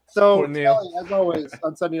 So, Kelly, as always,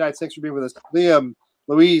 on Sunday nights, thanks for being with us. Liam,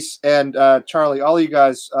 Luis, and Charlie, all of you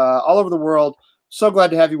guys all over the world, so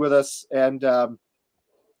glad to have you with us. And all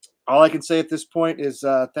I can say at this point is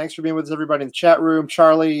thanks for being with us, everybody in the chat room.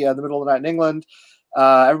 Charlie, in the middle of the night in England.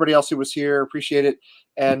 Everybody else who was here, appreciate it.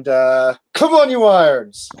 And come on, you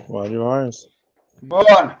Irons. Come on, you Irons. Come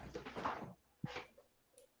on.